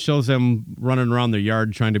kind of just shows them running around their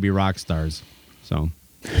yard trying to be rock stars. So,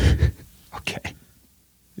 Okay.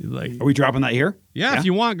 like, Are we dropping that here? yeah, if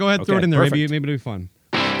you want, go ahead, throw Okay, it in there. perfect. Maybe it'll be fun.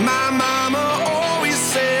 My mama always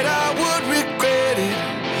said I would regret it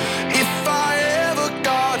if I ever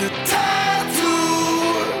got a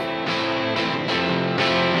tattoo.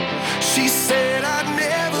 She said I'd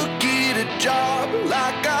never get a job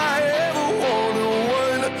like I ever wanted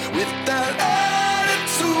one with that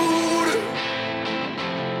attitude.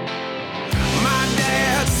 My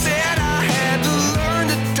dad said I had to learn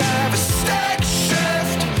to drive a stack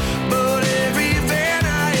shift, but every van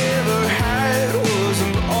I ever had was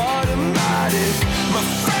an automatic.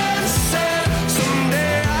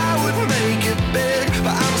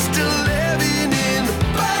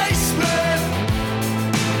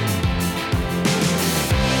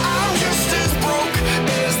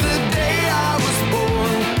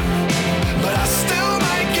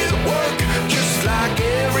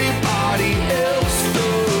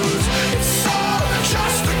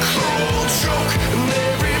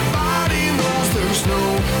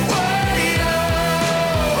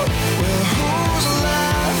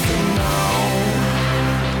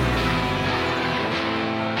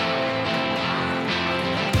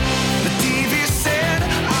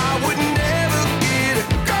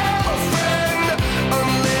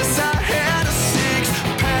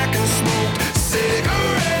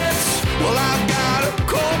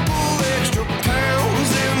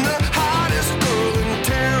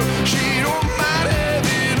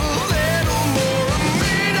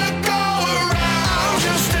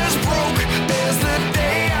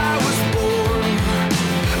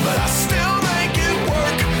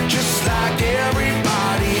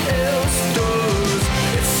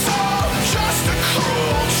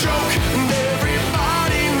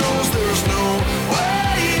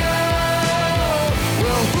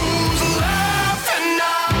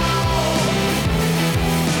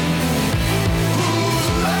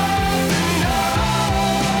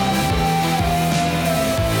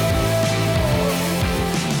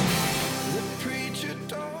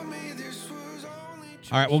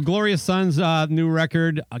 All right, well, Glorious Sons' new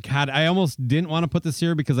record. God, I almost didn't want to put this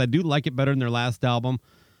here because I do like it better than their last album.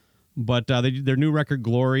 But their new record,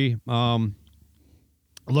 Glory.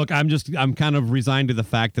 Look, I'm kind of resigned to the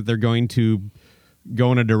fact that they're going to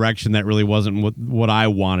go in a direction that really wasn't what I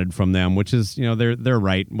wanted from them, which is, they're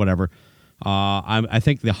right, whatever. I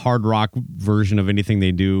think the hard rock version of anything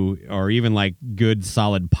they do, or even like good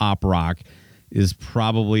solid pop rock, is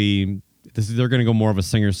probably they're going to go more of a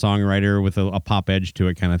singer-songwriter with a pop edge to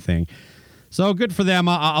it kind of thing. So good for them.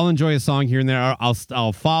 I'll enjoy a song here and there.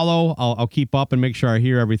 I'll follow. I'll keep up and make sure I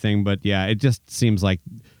hear everything. But yeah, it just seems like,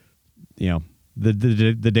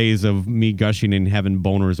 the days of me gushing and having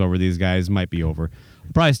boners over these guys might be over.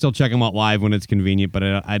 I'll probably still check them out live when it's convenient, but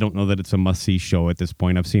I don't know that it's a must-see show at this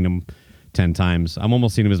point. I've seen them 10 times. I'm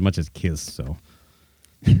almost seen them as much as Kiss. So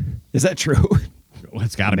Is that true? well,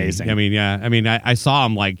 it's got to be. Amazing. I mean, yeah. I mean, I saw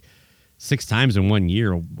them like 6 times in 1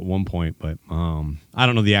 year at one point, but I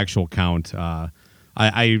don't know the actual count. I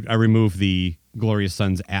removed the Glorious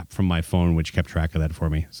Sons app from my phone, which kept track of that for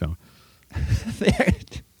me. So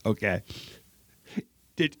Okay.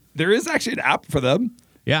 There is actually an app for them.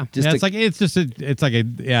 yeah, Just it's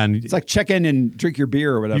like check in and drink your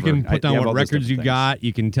beer or whatever. you can put They down have what all those records you different got.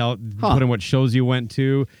 You can put in what shows you went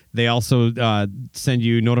to. They also send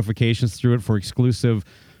you notifications through it for exclusive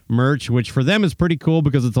merch, which for them is pretty cool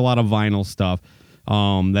because it's a lot of vinyl stuff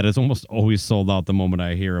that is almost always sold out the moment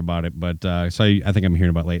I hear about it. But so I think I'm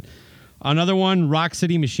hearing about it late. Another one, Rock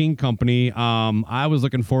City Machine Company. I was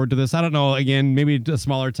looking forward to this. I don't know, again, maybe a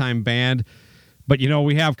smaller time band. But,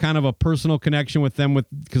 we have kind of a personal connection with them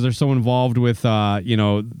because they're so involved with,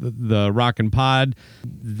 the Rockin' Pod.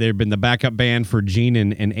 They've been the backup band for Gene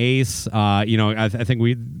and Ace. I think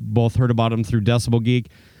we both heard about them through Decibel Geek,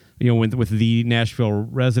 with the Nashville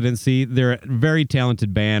residency. They're a very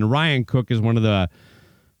talented band. Ryan Cook is one of the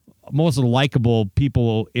most likable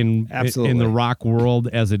people in the rock world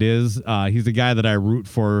as it is. He's a guy that I root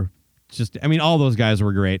for. All those guys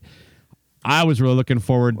were great. I was really looking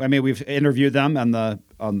forward. I mean, we've interviewed them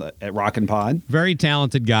at Rockin' Pod. Very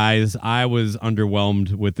talented guys. I was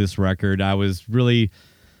underwhelmed with this record. I was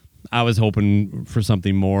hoping for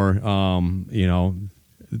something more.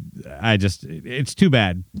 It's too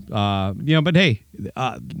bad. But hey,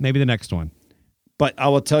 maybe the next one. But I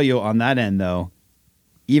will tell you on that end, though,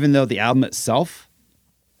 even though the album itself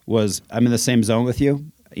I'm in the same zone with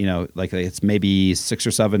you. Like it's maybe 6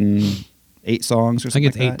 or 7, 8 songs or something.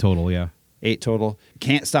 I think it's 8 total. Yeah. 8 total.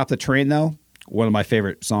 Can't Stop the Train, though. One of my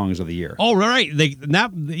favorite songs of the year. Oh, right.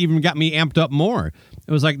 That even got me amped up more.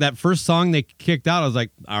 It was like that first song they kicked out. I was like,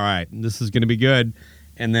 all right, this is going to be good.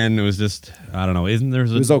 And then it was just, I don't know. It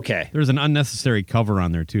was okay. There's an unnecessary cover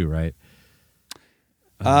on there too, right?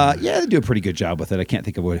 Yeah, they do a pretty good job with it. I can't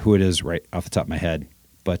think of who it is right off the top of my head.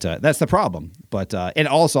 But that's the problem. But and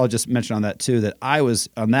also, I'll just mention on that too that I was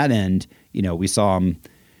on that end. We saw them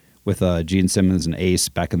with Gene Simmons and Ace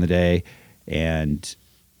back in the day. And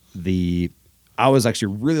I was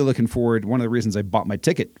actually really looking forward. One of the reasons I bought my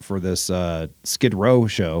ticket for this Skid Row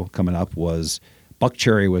show coming up was Buck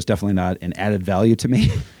Cherry was definitely not an added value to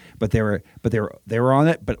me, but they were on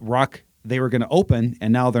it. But Rock, they were going to open,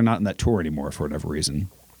 and now they're not in that tour anymore for whatever reason.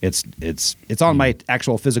 It's on my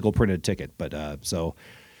actual physical printed ticket, but so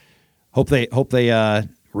hope they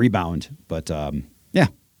rebound. But yeah,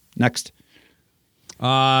 next.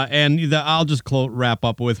 And I'll just wrap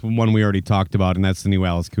up with one we already talked about, and that's the new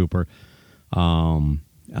Alice Cooper. The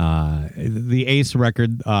Ace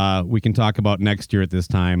record we can talk about next year at this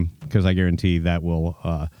time because I guarantee that will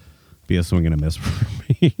be a swing and a miss for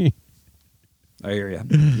me. I hear you.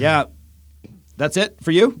 Yeah, that's it for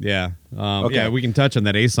you. Yeah. Okay. Yeah, we can touch on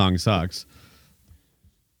that Ace song sucks.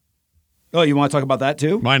 Oh, you want to talk about that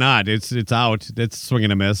too? Why not? It's out. It's swing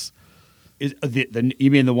and a miss. Is you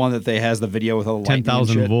mean the one that has the video with all the lightning and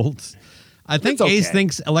 10,000 shit? volts. I think It's okay. Ace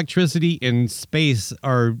thinks electricity and space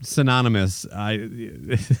are synonymous. Look,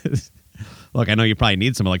 I know you probably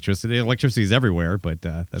need some electricity. Electricity is everywhere, but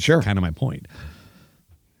that's Sure. kind of my point.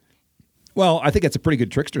 Well, I think it's a pretty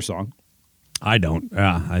good Trickster song. I don't.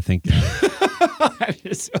 I think.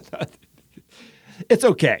 It's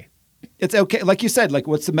okay. It's okay. Like you said,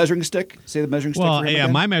 what's the measuring stick? Say the measuring stick. Well, for him yeah,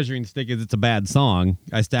 again? my measuring stick is it's a bad song.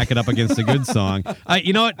 I stack it up against a good song.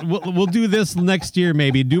 You know what? We'll do this next year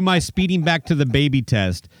maybe. Do my speeding back to the baby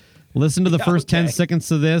test. Listen to the first 10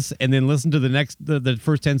 seconds of this, and then listen to the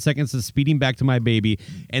first 10 seconds of Speeding Back to My Baby,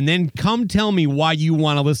 and then come tell me why you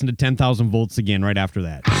want to listen to 10,000 volts again right after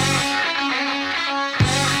that.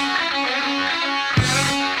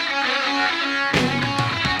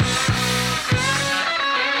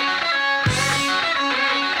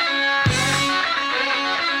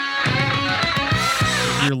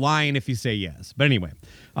 you're lying if you say yes. But anyway,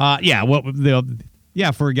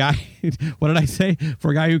 for a guy, what did I say?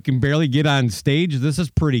 For a guy who can barely get on stage, this is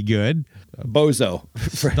pretty good. Bozo.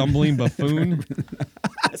 Stumbling buffoon.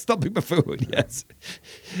 Stumbling buffoon, yes.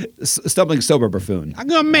 Stumbling sober buffoon. I'm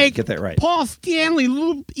gonna make Get that right. Paul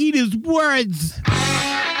Stanley eat his words.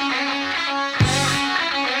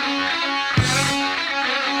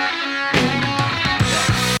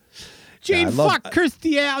 Jane I love- fucked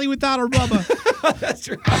Kirstie Alley without a rubber. That's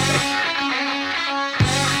right.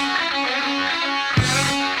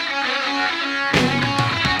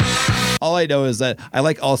 All I know is that I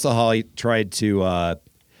like also how he tried to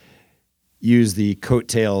use the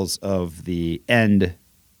coattails of the End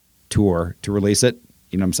tour to release it.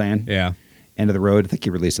 You know what I'm saying? Yeah. End of the Road. I think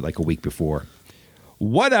he released it like a week before.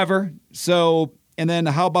 Whatever. So, and then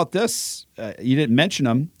how about this? You didn't mention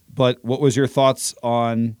them, but what was your thoughts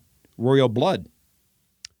on Royal Blood?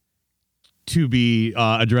 To be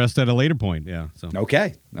addressed at a later point. Yeah. So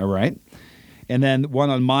Okay. All right. And then one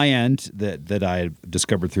on my end that I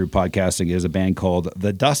discovered through podcasting is a band called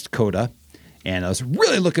The Dust Coda. And I was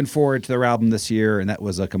really looking forward to their album this year, and that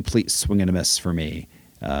was a complete swing and a miss for me.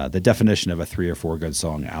 The definition of a 3 or 4 good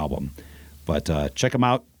song album. But check them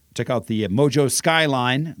out. Check out the Mojo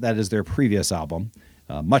Skyline. That is their previous album.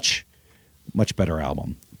 Much better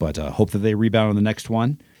album. But hope that they rebound on the next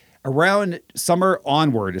one. Around summer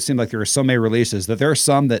onward, it seemed like there were so many releases that there are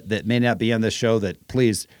some that may not be on this show that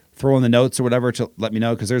please throw in the notes or whatever to let me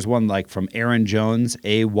know, because there's one like from Aaron Jones,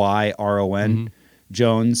 Ayron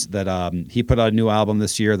Jones, that he put out a new album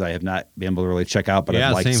this year that I have not been able to really check out, but Yeah,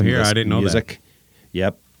 I've liked same some here. of his I didn't know that. music.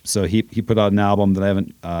 Yep. So he put out an album that I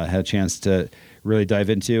haven't had a chance to really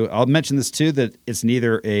dive into. I'll mention this too, that it's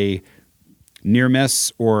neither a near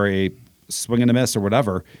miss or a swing and a miss or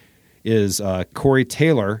whatever, is Corey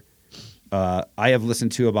Taylor. I have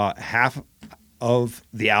listened to about half of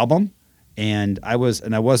the album, and I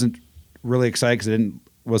wasn't really excited because I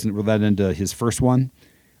wasn't really that into his first one.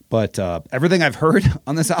 But everything I've heard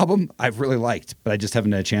on this album, I've really liked, but I just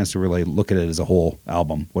haven't had a chance to really look at it as a whole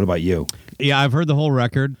album. What about you? yeah, I've heard the whole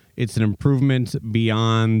record. It's an improvement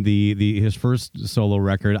beyond his first solo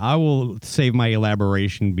record. I will save my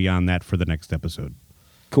elaboration beyond that for the next episode.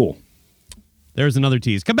 Cool. There's another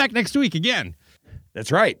tease. Come back next week again.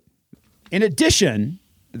 That's right. In addition,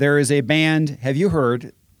 there is a band. Have you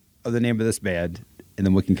heard of the name of this band? And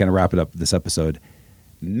then we can kind of wrap it up this episode.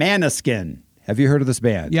 Maneskin. Have you heard of this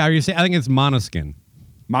band? Yeah, are you saying? I think it's Monoskin.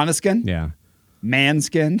 Monoskin? Yeah.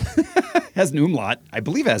 Manskin. Has an umlaut. I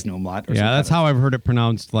believe it has an umlaut. Or Yeah, that's how I've heard it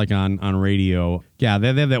pronounced, like on radio. Yeah,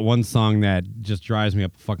 they have that one song that just drives me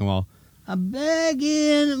up the fucking wall. I'm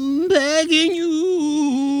begging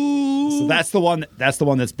you. So that's the one. That's the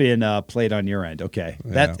one that's being played on your end. Okay,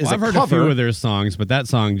 that is Well, I've a heard cover. a few of their songs, but that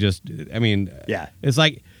song just, I mean, Yeah. it's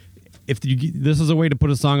like this is a way to put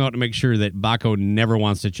a song out to make sure that Baco never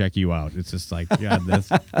wants to check you out. It's just like, God, that's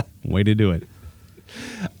way to do it.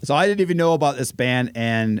 So I didn't even know about this band,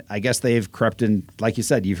 and I guess they've crept in. Like you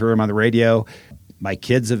said, you've heard them on the radio. My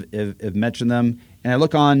kids have mentioned them, and I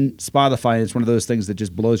look on Spotify, and it's one of those things that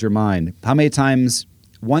just blows your mind. How many times?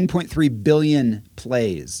 1.3 billion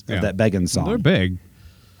plays of that Beggin' song. They're big.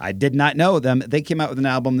 I did not know them. They came out with an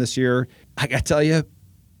album this year. I got to tell you,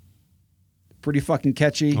 pretty fucking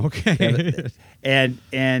catchy. Okay. And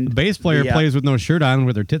The bass player plays with no shirt on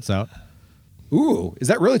with her tits out. Ooh, is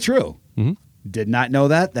that really true? Mhm. Did not know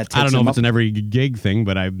that. That I don't takes know them if it's up. an every gig thing,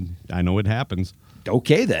 but I know it happens.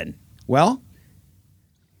 Okay, then. Well,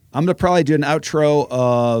 I'm going to probably do an outro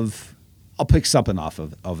of... I'll pick something off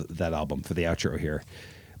of that album for the outro here.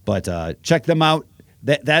 But check them out.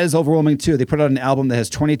 That is overwhelming, too. They put out an album that has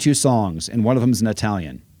 22 songs, and one of them is in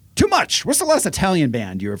Italian. Too much! What's the last Italian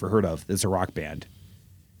band you ever heard of that's a rock band?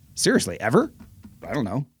 Seriously, ever? I don't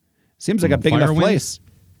know. Seems like a big enough Firewind? place.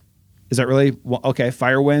 Is that really... Well, okay,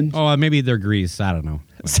 Firewind. Oh, maybe they're Greece. I don't know.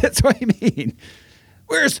 That's what I mean.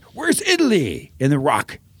 Where's Italy in the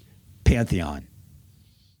rock pantheon?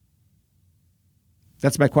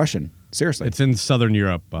 That's my question. Seriously. It's in Southern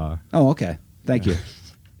Europe. Oh, okay. Thank you.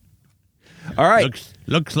 All right.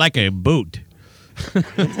 Looks like a boot.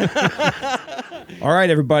 All right,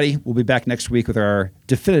 everybody. We'll be back next week with our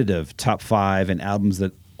definitive top 5 and albums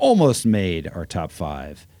that almost made our top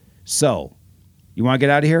 5. So, you want to get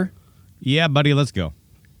out of here? Yeah, buddy, let's go.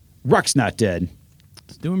 Rock's Not Dead.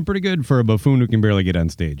 It's doing pretty good for a buffoon who can barely get on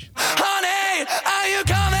stage. Honey, are you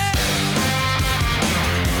coming?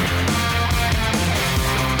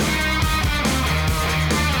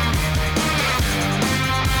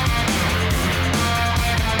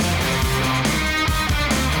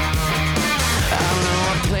 I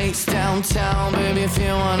know a place downtown, baby, if you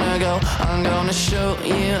wanna go so I'm gonna show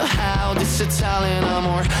you how this Italian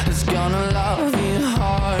amor is gonna love you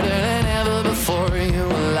harder than ever before. You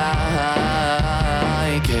will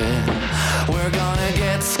like it. We're gonna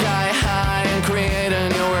get sky high and create a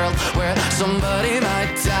new world where somebody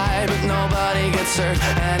might die but nobody gets hurt.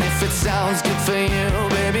 And if it sounds good for you,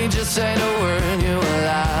 baby, just say the word. You will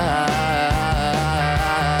like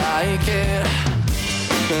it.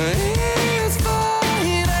 It's 5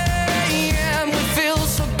 a.m. We feel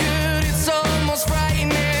so good, it's almost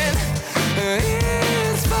frightening.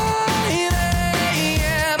 It's 5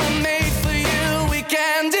 a.m. I'm made for you, we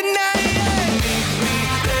can't deny it. Meet me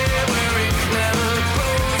there where it never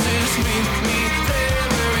closes. Meet me there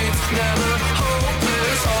where it's never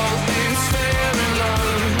hopeless. All things fair in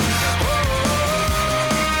love. Oh,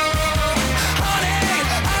 honey,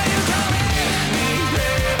 are you coming? Meet me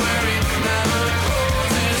there where it never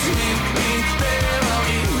closes. Meet me there, I'll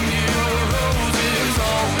give you roses.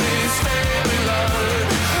 All things fair in love.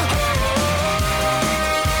 Oh,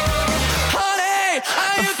 honey,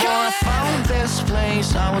 are you coming? Before I found this place,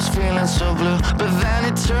 I was feeling so blue, but then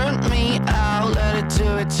it turned me out. Let it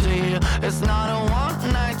do it to you. It's not a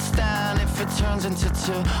one-night stand if it turns into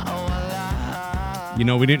two. Oh, You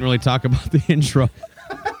know, we didn't really talk about the intro.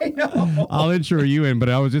 I know. I'll intro you in, but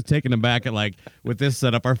I was just taken aback at, like, with this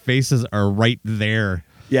setup, our faces are right there.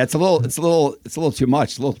 Yeah, it's a little too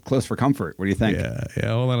much. A little close for comfort. What do you think? Yeah.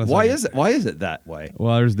 Hold on a second. Why is it that way?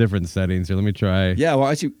 Well, there's different settings here. Let me try. Yeah, why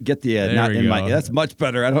don't you get the There not we in my? go. That's much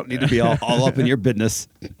better. I don't need to be all up in your business.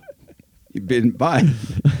 You've been by.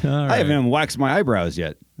 I haven't even waxed my eyebrows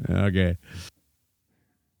yet. Okay.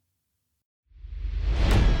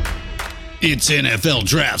 It's NFL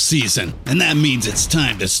draft season, and that means it's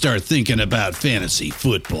time to start thinking about fantasy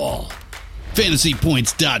football.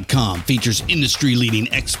 FantasyPoints.com features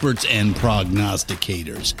industry-leading experts and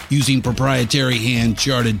prognosticators using proprietary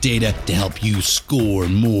hand-charted data to help you score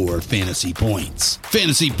more fantasy points.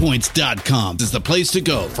 FantasyPoints.com is the place to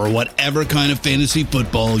go for whatever kind of fantasy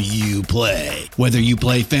football you play. Whether you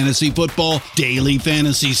play fantasy football, daily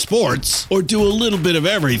fantasy sports, or do a little bit of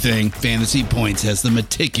everything, Fantasy Points has the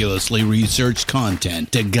meticulously researched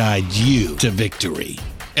content to guide you to victory.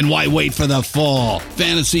 And why wait for the fall?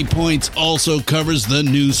 Fantasy Points also covers the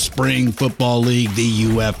new spring football league, the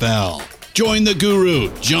UFL. Join the guru,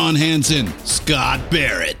 John Hansen, Scott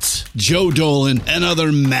Barrett, Joe Dolan, and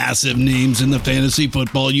other massive names in the fantasy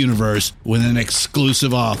football universe with an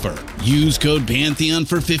exclusive offer. Use code Pantheon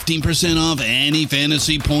for 15% off any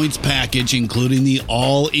Fantasy Points package, including the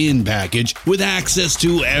all-in package, with access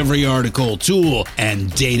to every article, tool,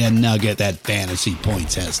 and data nugget that Fantasy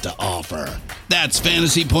Points has to offer. That's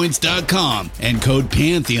FantasyPoints.com and code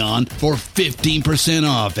Pantheon for 15%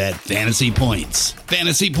 off at Fantasy Points.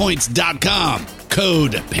 FantasyPoints.com,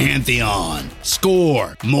 code Pantheon.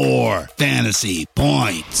 Score more fantasy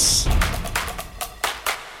points.